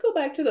 let's go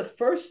back to the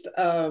first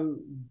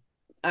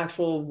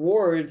actual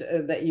word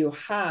that you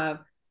have.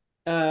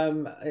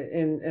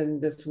 in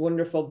this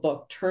wonderful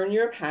book, Turn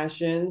Your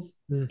Passions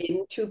Mm.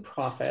 into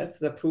Profits,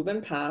 The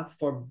Proven Path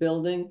for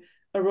Building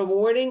a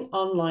Rewarding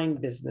Online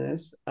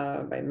Business,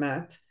 by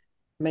Matt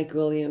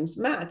McWilliams.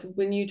 Matt,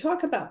 when you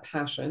talk about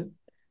passion,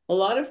 a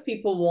lot of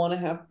people want to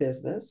have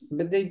business,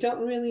 but they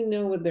don't really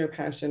know what they're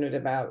passionate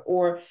about,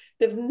 or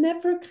they've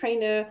never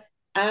kind of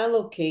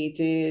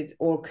allocated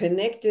or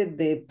connected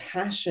the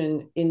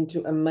passion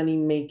into a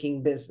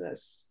money-making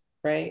business,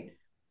 right?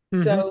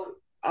 Mm-hmm. So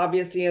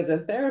obviously, as a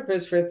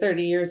therapist for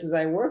 30 years, as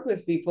I work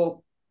with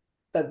people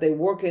that they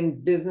work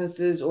in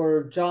businesses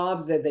or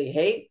jobs that they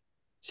hate.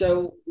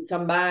 So we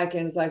come back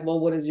and it's like, well,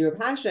 what is your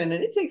passion?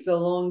 And it takes a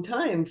long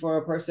time for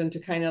a person to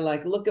kind of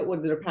like look at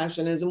what their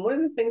passion is. And one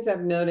of the things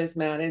I've noticed,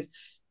 Matt, is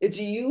it's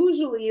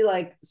usually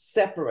like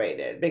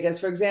separated. Because,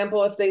 for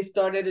example, if they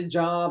started a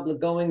job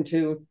going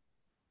to,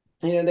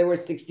 they were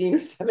 16 or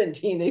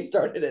 17, they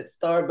started at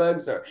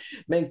Starbucks or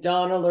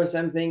McDonald's or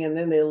something, and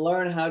then they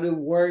learn how to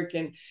work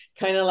and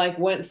kind of like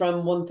went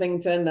from one thing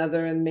to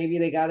another, and maybe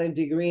they got a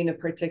degree in a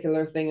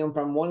particular thing and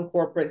from one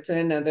corporate to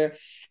another,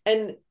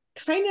 and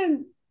kind of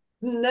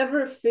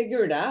never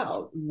figured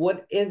out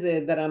what is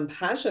it that I'm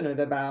passionate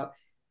about.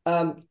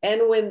 And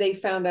when they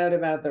found out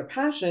about their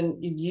passion,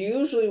 it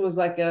usually was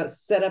like a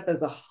set up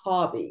as a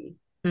hobby.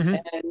 Mm-hmm.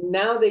 And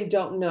now they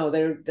don't know.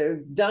 They're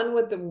done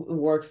with the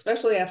work,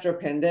 especially after a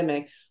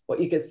pandemic. What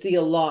you could see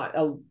a lot,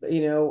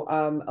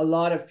 a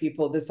lot of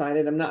people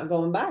decided, I'm not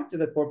going back to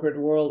the corporate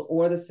world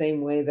or the same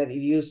way that it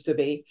used to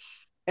be.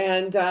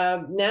 And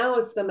now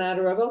it's the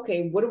matter of,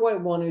 okay, what do I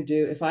want to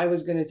do if I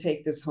was going to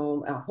take this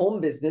a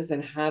home business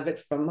and have it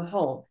from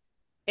home?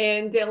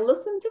 And they'll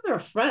listen to their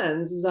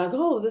friends. It's like,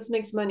 oh, this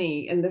makes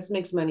money and this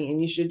makes money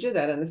and you should do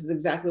that. And this is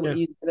exactly what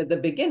you did at the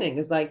beginning.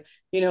 It's like,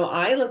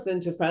 I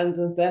listened to friends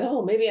and said,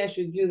 oh, maybe I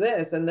should do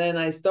this. And then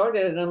I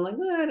started and I'm like,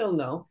 I don't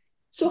know.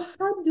 So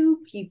how do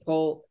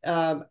people,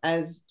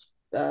 as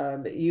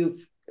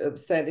you've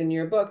said in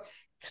your book,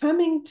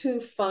 coming to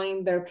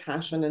find their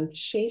passion and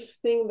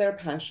shaping their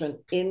passion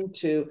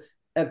into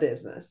a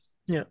business?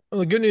 Yeah. Well,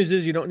 the good news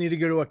is you don't need to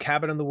go to a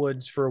cabin in the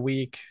woods for a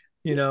week,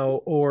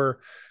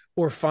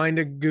 or find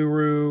a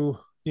guru,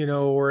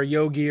 or a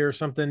yogi or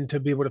something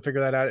to be able to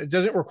figure that out. It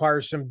doesn't require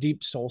some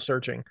deep soul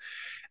searching.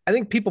 I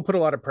think people put a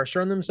lot of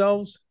pressure on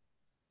themselves.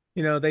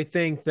 They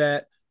think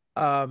that,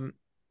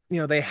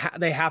 they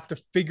have to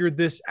figure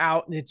this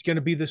out and it's going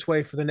to be this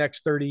way for the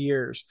next 30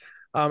 years.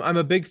 I'm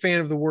a big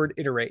fan of the word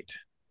iterate.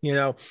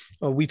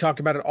 We talk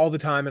about it all the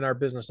time in our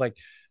business. Like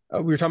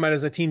we were talking about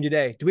as a team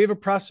today. Do we have a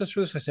process for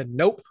this? I said,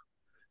 nope.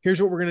 Here's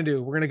what we're going to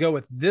do. We're going to go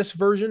with this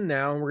version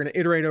now, and we're going to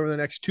iterate over the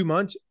next 2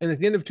 months. And at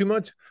the end of 2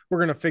 months, we're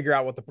going to figure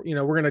out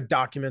we're going to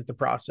document the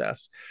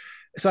process.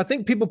 So I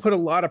think people put a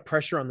lot of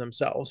pressure on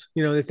themselves.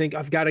 They think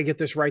I've got to get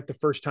this right the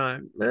first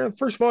time.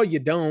 First of all, you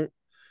don't.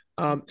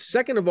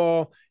 Second of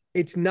all,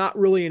 it's not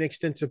really an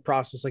extensive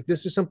process. Like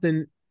this is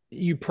something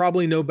you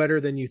probably know better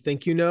than you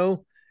think you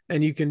know,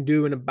 and you can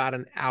do in about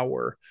an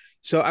hour.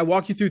 So I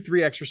walk you through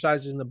 3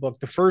 exercises in the book.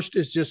 The first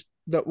is just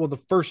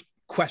the first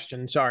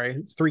question. Sorry,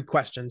 it's 3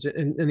 questions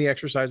in the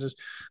exercises.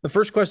 The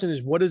first question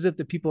is, what is it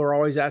that people are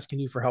always asking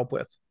you for help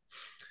with?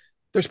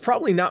 There's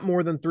probably not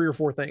more than 3 or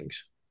 4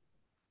 things.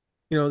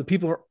 The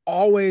people are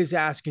always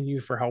asking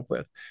you for help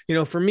with.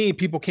 For me,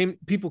 people come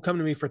to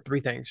me for 3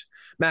 things.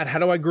 Matt, how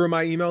do I grow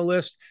my email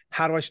list?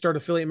 How do I start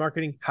affiliate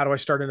marketing? How do I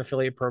start an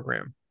affiliate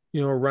program?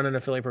 Or run an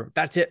affiliate program?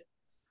 That's it.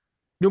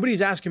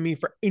 Nobody's asking me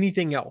for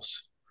anything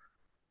else.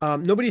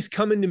 Nobody's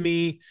coming to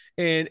me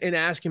and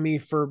asking me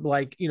for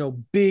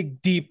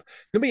big, deep.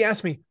 Nobody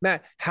asked me,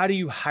 Matt, how do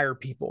you hire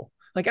people?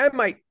 Like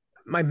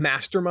my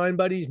mastermind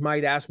buddies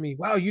might ask me,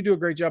 wow, you do a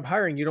great job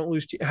hiring. You don't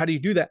lose. How do you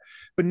do that?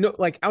 But no,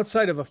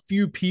 outside of a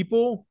few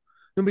people,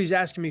 nobody's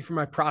asking me for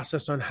my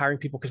process on hiring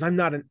people because I'm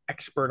not an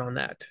expert on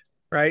that.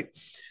 Right.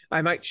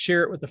 I might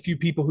share it with a few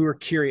people who are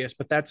curious,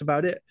 but that's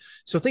about it.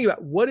 So think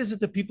about what is it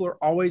that people are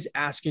always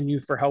asking you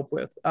for help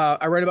with?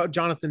 I write about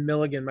Jonathan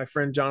Milligan, my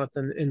friend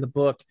Jonathan, in the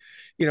book.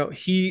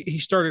 He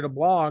started a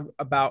blog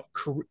about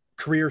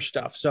career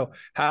stuff. So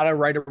how to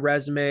write a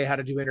resume, how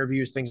to do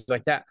interviews, things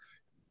like that.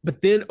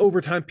 But then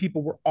over time,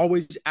 people were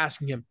always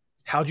asking him,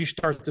 how'd you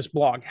start this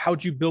blog?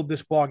 How'd you build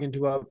this blog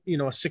into a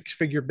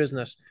 6-figure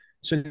business?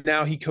 So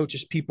now he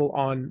coaches people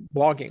on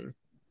blogging.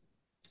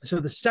 So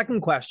the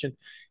second question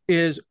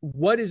is,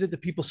 what is it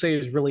that people say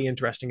is really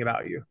interesting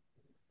about you?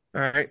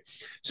 All right.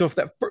 So if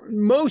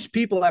most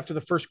people after the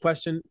first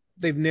question,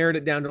 they've narrowed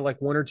it down to 1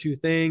 or 2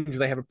 things, or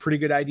they have a pretty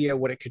good idea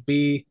what it could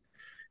be.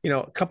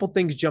 A couple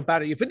things jump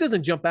out at you. If it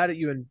doesn't jump out at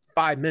you in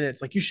 5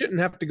 minutes, you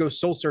shouldn't have to go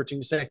soul searching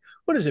to say,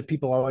 what is it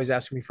people always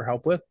ask me for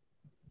help with?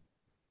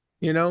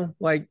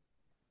 They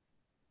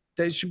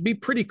should be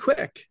pretty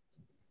quick.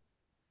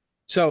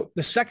 So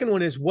the second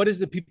one is, what is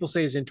the people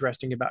say is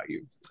interesting about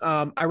you?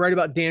 I write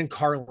about Dan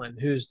Carlin,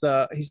 he's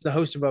the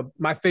host of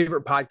my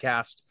favorite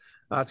podcast.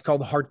 It's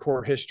called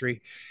Hardcore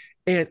History.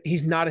 And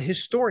he's not a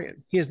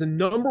historian. He has the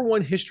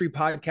 #1 history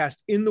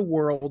podcast in the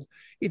world.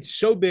 It's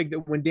so big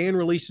that when Dan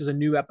releases a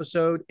new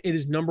episode, it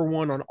is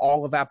 #1 on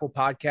all of Apple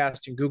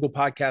Podcasts and Google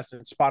Podcasts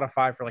and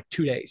Spotify for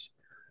 2 days.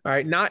 All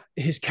right. Not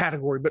his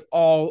category, but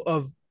all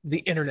of the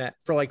internet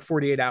for like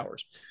 48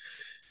 hours.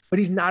 But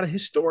he's not a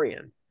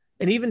historian.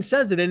 And he even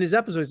says it in his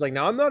episode. He's like,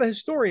 now I'm not a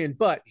historian,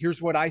 but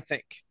here's what I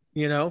think,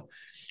 you know?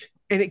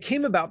 And it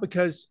came about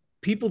because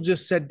people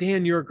just said,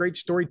 Dan, you're a great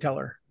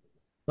storyteller.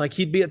 Like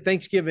he'd be at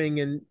Thanksgiving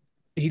and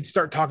he'd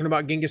start talking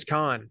about Genghis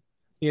Khan,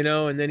 you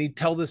know, and then he'd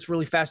tell this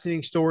really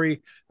fascinating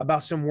story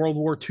about some World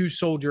War II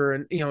soldier.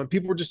 And, you know, and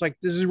people were just like,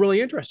 this is really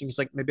interesting. He's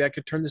like, maybe I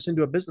could turn this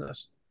into a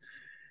business.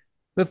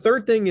 The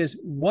third thing is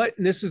what,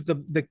 and this is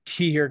the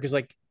key here, because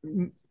like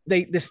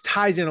this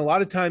ties in a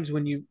lot of times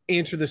when you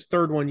answer this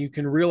third one, you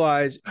can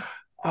realize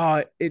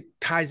it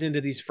ties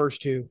into these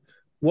first two.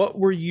 What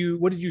did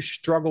you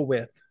struggle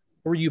with?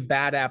 What were you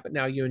bad at, but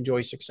now you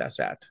enjoy success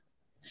at?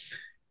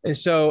 And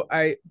so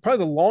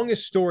probably the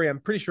longest story, I'm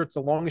pretty sure it's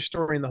the longest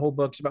story in the whole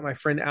book, is about my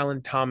friend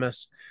Alan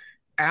Thomas.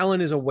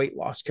 Alan is a weight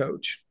loss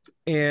coach.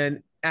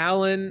 And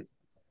Alan,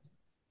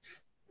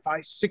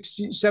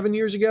 7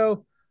 years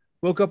ago,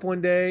 woke up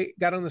one day,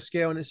 got on the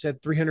scale, and it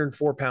said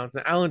 304 pounds.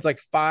 Now, Alan's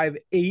like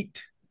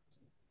 5'8",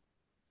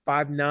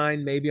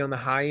 5'9", maybe on the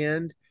high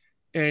end.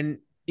 And,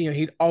 you know,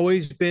 he'd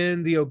always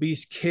been the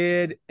obese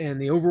kid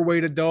and the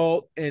overweight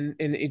adult. And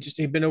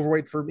he'd been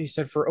overweight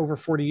for over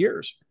 40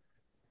 years.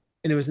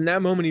 And it was in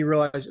that moment he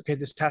realized, okay,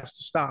 this has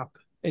to stop.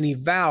 And he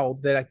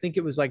vowed that I think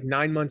it was like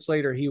 9 months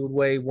later, he would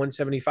weigh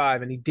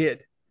 175. And he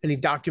did. And he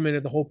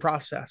documented the whole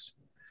process.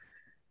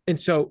 And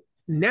so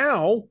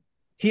now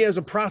he has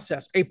a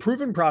process, a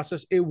proven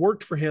process. It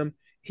worked for him.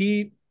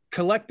 He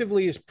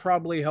collectively has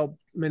probably helped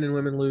men and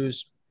women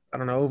lose, I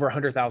don't know, over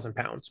 100,000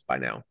 pounds by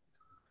now.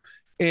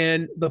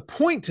 And the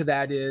point to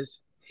that is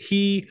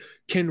he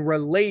can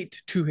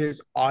relate to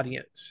his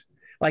audience.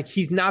 Like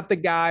he's not the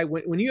guy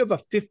when you have a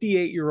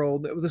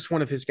 58-year-old, this is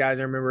one of his guys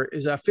I remember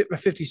is a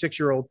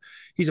 56-year-old.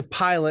 He's a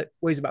pilot,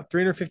 weighs about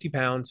 350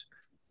 pounds,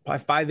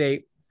 probably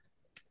 5'8",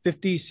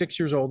 56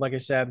 years old, like I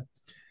said.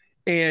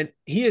 And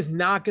he is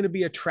not going to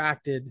be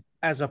attracted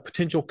as a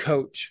potential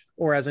coach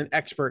or as an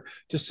expert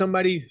to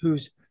somebody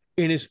who's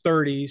in his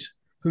 30s,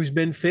 who's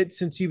been fit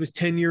since he was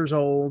 10 years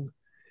old,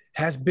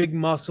 has big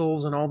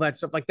muscles and all that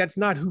stuff. Like that's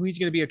not who he's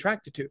going to be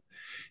attracted to.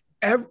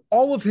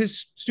 All of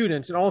his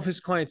students and all of his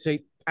clients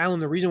say,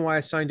 Alan, the reason why I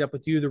signed up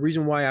with you, the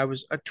reason why I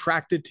was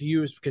attracted to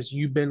you is because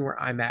you've been where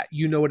I'm at.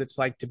 You know what it's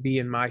like to be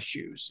in my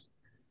shoes.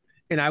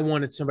 And I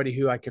wanted somebody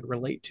who I could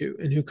relate to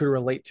and who could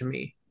relate to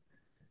me.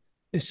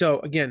 And so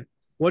again,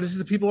 what is it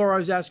that people are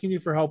always asking you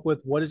for help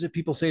with? What is it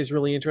people say is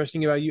really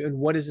interesting about you? And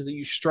what is it that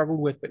you struggled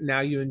with, but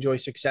now you enjoy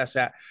success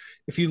at?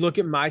 If you look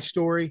at my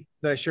story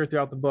that I share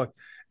throughout the book,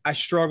 I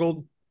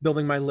struggled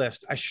building my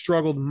list. I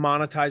struggled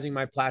monetizing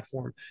my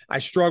platform. I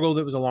struggled,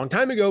 it was a long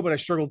time ago, but I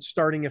struggled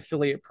starting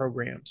affiliate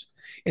programs.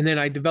 And then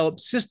I developed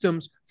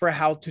systems for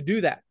how to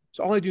do that.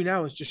 So all I do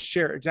now is just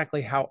share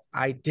exactly how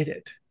I did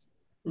it.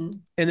 Mm-hmm.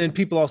 And then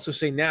people also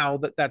say now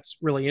that that's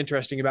really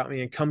interesting about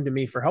me and come to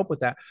me for help with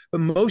that. But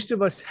most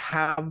of us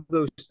have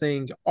those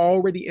things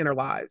already in our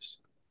lives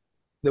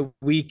that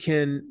we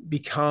can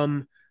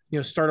become, you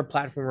know, start a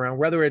platform around,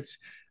 whether it's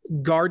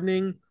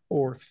gardening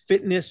or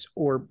fitness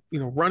or, you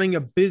know, running a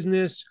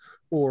business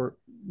or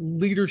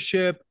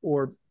leadership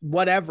or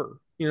whatever,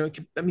 you know,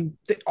 I mean,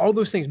 all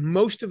those things,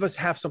 most of us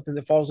have something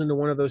that falls into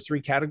one of those three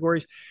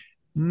categories.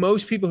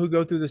 Most people who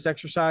go through this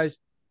exercise,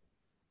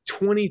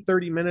 20,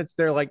 30 minutes,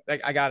 they're like,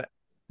 I got it,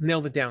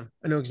 nailed it down.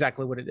 I know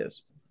exactly what it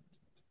is.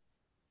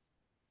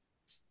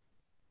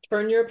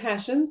 Turn your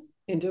passions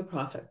into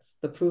profits,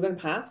 the proven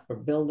path for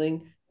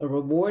building a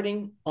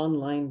rewarding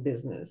online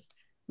business.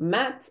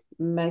 Matt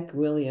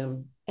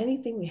McWilliam,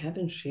 anything we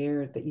haven't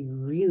shared that you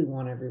really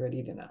want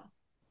everybody to know?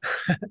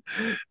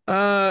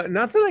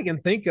 Not that I can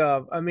think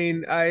of. I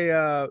mean,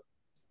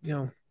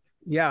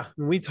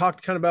 we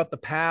talked kind of about the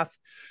path.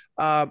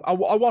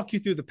 I'll walk you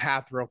through the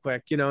path real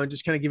quick, you know, and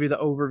just kind of give you the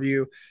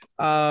overview.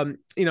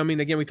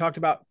 Again, we talked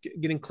about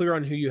getting clear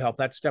on who you help.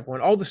 That's step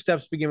one. All the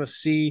steps begin with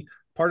C.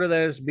 Part of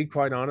that is, to be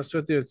quite honest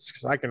with you, it's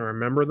because I can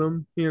remember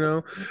them, you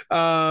know.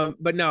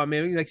 But no, I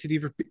mean, it makes it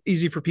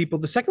easy for people.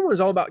 The second one is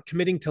all about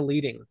committing to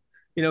leading.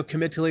 You know,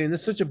 commit to leading. And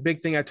this is such a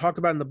big thing I talk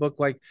about in the book.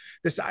 Like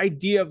this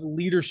idea of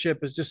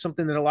leadership is just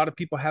something that a lot of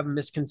people have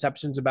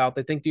misconceptions about.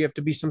 They think you have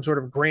to be some sort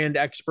of grand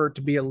expert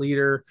to be a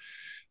leader.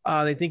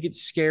 They think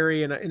it's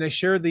scary. And I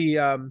share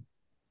the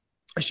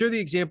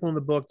example in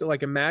the book that,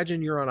 like,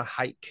 imagine you're on a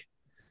hike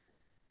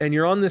and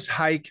you're on this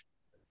hike.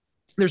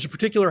 There's a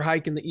particular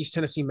hike in the East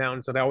Tennessee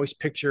mountains that I always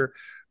picture,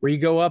 where you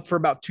go up for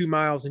about 2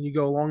 miles and you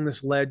go along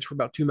this ledge for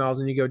about 2 miles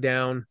and you go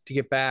down to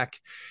get back.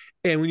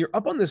 And when you're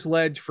up on this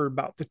ledge for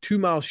about the 2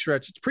 mile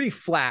stretch, it's pretty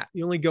flat.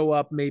 You only go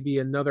up maybe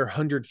another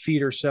 100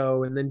 feet or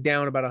so and then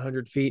down about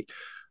 100 feet,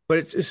 but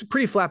it's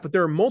pretty flat. But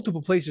there are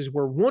multiple places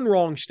where one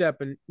wrong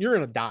step and you're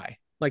going to die.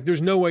 Like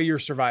there's no way you're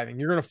surviving.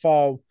 You're going to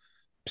fall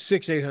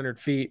 600-800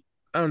 feet.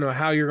 I don't know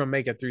how you're going to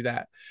make it through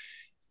that.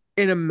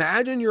 And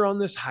imagine you're on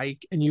this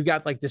hike and you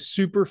got like this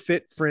super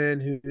fit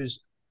friend who's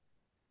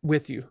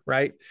with you,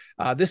 right?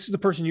 This is the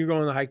person you're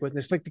going on the hike with. And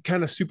it's like the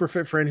kind of super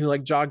fit friend who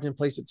like jogs in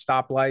place at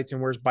stoplights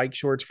and wears bike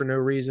shorts for no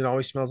reason,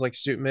 always smells like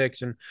Suit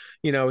Mix. And,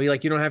 you know, you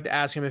don't have to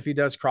ask him if he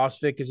does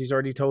CrossFit because he's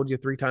already told you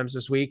 3 times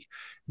this week.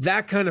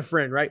 That kind of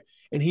friend, right?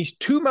 And he's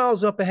 2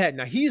 miles up ahead.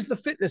 Now he's the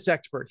fitness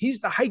expert. He's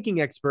the hiking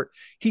expert.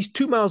 He's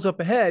 2 miles up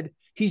ahead.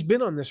 He's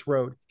been on this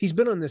road. He's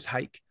been on this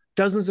hike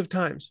dozens of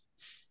times.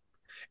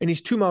 And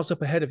he's 2 miles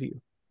up ahead of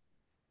you.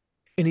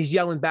 And he's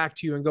yelling back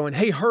to you and going,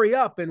 hey, hurry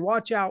up and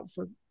watch out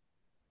for.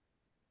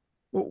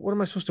 Well, what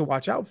am I supposed to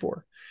watch out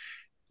for?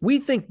 We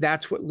think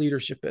that's what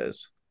leadership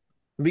is.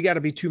 We got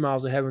to be 2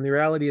 miles ahead when the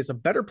reality is a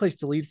better place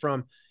to lead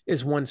from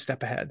is 1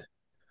 step ahead.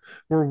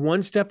 We're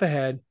 1 step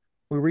ahead.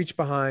 We reach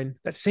behind.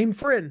 That same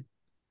friend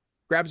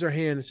grabs our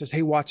hand and says,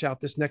 hey, watch out.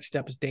 This next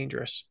step is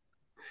dangerous.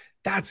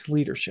 That's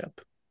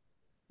leadership.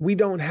 We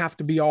don't have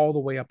to be all the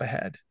way up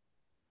ahead.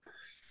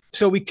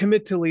 So we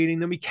commit to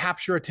leading, then we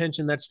capture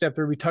attention. That's step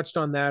 3. We touched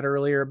on that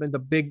earlier, but the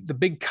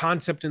big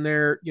concept in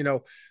there, you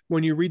know,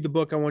 when you read the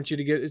book, I want you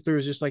to get through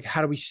is just like,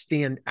 how do we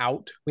stand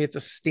out? We have to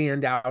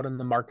stand out in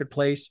the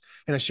marketplace.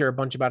 And I share a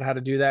bunch about how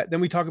to do that.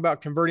 Then we talk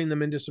about converting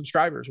them into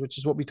subscribers, which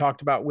is what we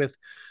talked about with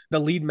the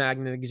lead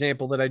magnet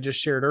example that I just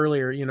shared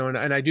earlier, you know,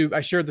 and I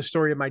shared the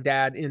story of my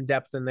dad in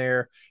depth in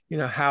there, you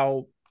know,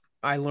 how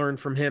I learned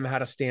from him how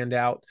to stand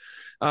out.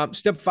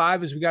 Step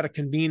 5 is we got to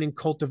convene and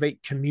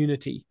cultivate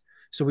community.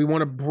 So we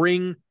want to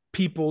bring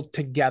people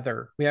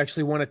together. We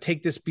actually want to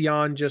take this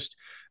beyond just,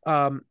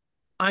 I'm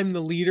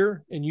the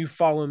leader and you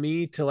follow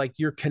me, to like,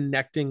 you're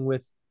connecting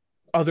with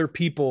other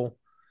people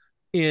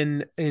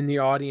in the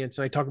audience.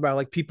 And I talk about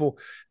like people,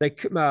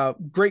 like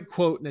great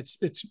quote. And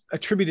it's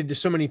attributed to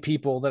so many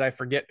people that I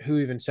forget who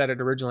even said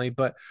it originally,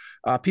 but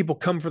people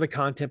come for the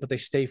content, but they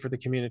stay for the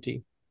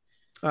community.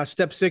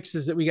 Step 6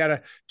 is that we got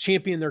to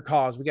champion their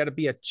cause. We got to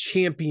be a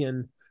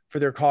champion for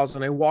their cause.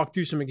 And I walked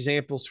through some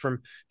examples from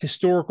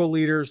historical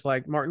leaders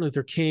like Martin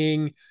Luther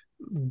King,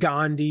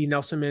 Gandhi,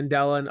 Nelson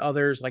Mandela, and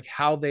others, like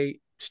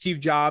Steve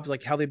Jobs,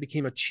 like how they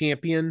became a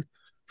champion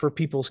for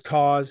people's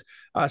cause.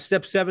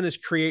 Step 7 is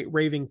create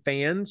raving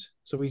fans.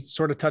 So we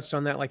sort of touched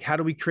on that. Like, how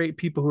do we create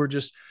people who are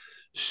just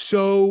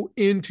so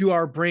into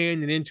our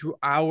brand and into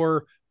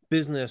our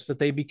business that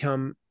they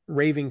become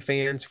raving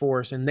fans for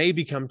us and they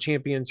become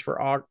champions for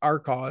our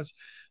cause.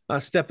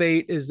 Step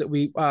 8 is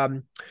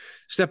that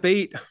step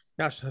 8,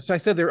 gosh, so I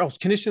said there,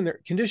 condition.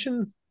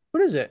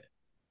 What is it?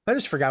 I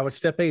just forgot what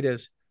step 8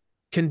 is.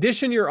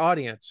 Condition your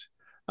audience.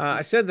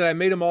 I said that I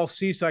made them all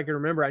see so I could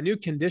remember. I knew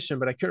condition,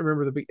 but I couldn't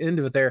remember the end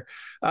of it there.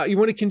 You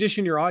want to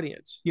condition your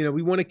audience. You know,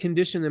 we want to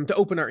condition them to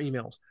open our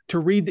emails, to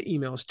read the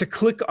emails, to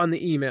click on the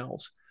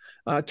emails,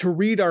 to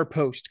read our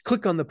post,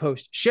 click on the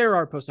post, share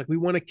our post. Like, we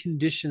want to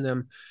condition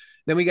them.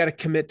 Then we got to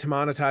commit to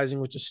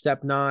monetizing, which is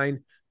step 9.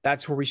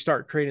 That's where we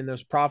start creating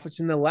those profits.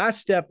 And the last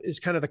step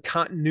is kind of the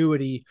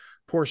continuity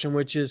portion,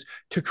 which is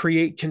to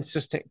create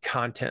consistent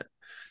content.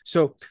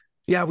 So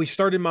yeah, we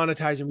started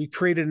monetizing. We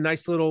created a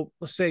nice little,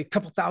 let's say, a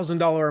couple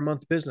 $1,000 a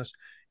month business.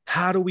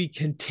 How do we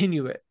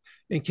continue it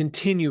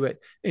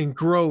and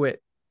grow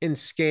it and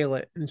scale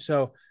it? And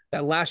so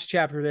that last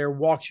chapter there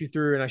walks you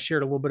through, and I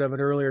shared a little bit of it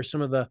earlier,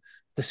 some of the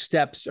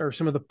steps or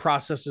some of the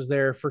processes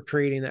there for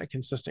creating that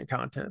consistent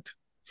content.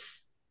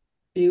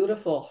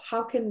 Beautiful.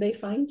 How can they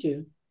find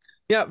you?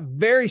 Yeah,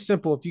 very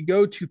simple. If you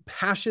go to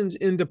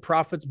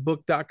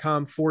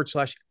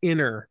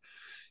passionsintoprofitsbook.com/inner.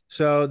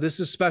 So this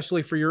is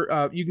especially for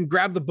you can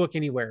grab the book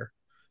anywhere.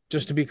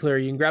 Just to be clear,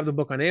 you can grab the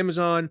book on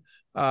Amazon,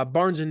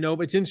 Barnes &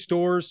 Noble. It's in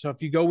stores. So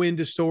if you go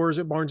into stores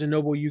at Barnes &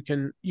 Noble, you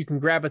can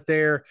grab it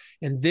there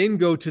and then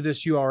go to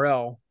this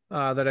URL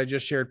that I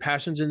just shared,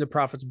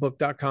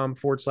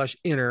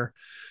 passionsintoprofitsbook.com/inner.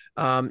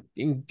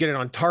 You can get it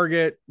on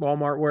Target,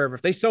 Walmart, wherever.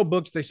 If they sell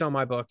books, they sell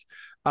my book.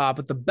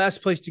 But the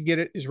best place to get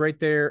it is right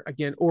there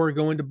again, or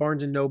go into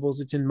Barnes &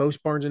 Nobles. It's in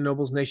most Barnes &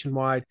 Nobles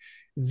nationwide.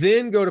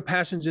 Then go to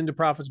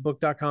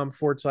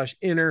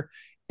passionsintoprofitsbook.com/inner,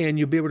 and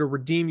you'll be able to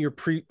redeem your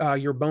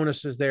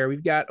bonuses there.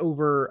 We've got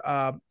over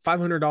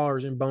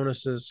 $500 in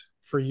bonuses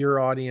for your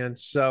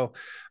audience. So,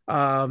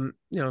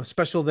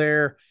 special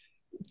there,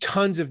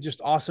 tons of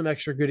just awesome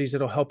extra goodies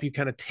that'll help you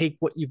kind of take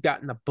what you've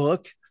got in the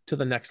book to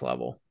the next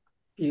level.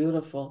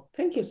 Beautiful.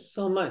 Thank you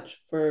so much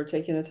for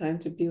taking the time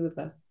to be with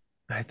us.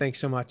 Thanks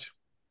so much.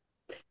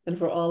 And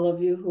for all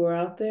of you who are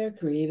out there,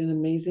 create an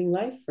amazing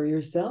life for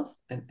yourself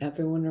and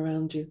everyone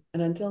around you.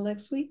 And until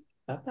next week,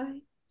 bye-bye.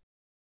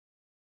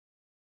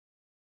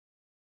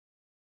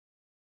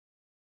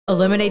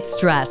 Eliminate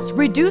stress,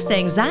 reduce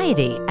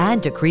anxiety,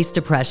 and decrease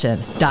depression.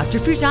 Dr.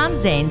 Foojan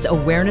Zeyn's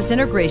Awareness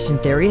Integration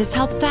Theory has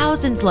helped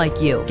thousands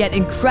like you get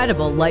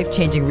incredible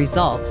life-changing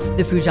results.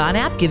 The Foojan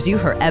app gives you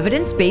her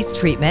evidence-based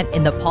treatment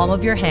in the palm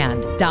of your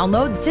hand.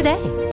 Download today.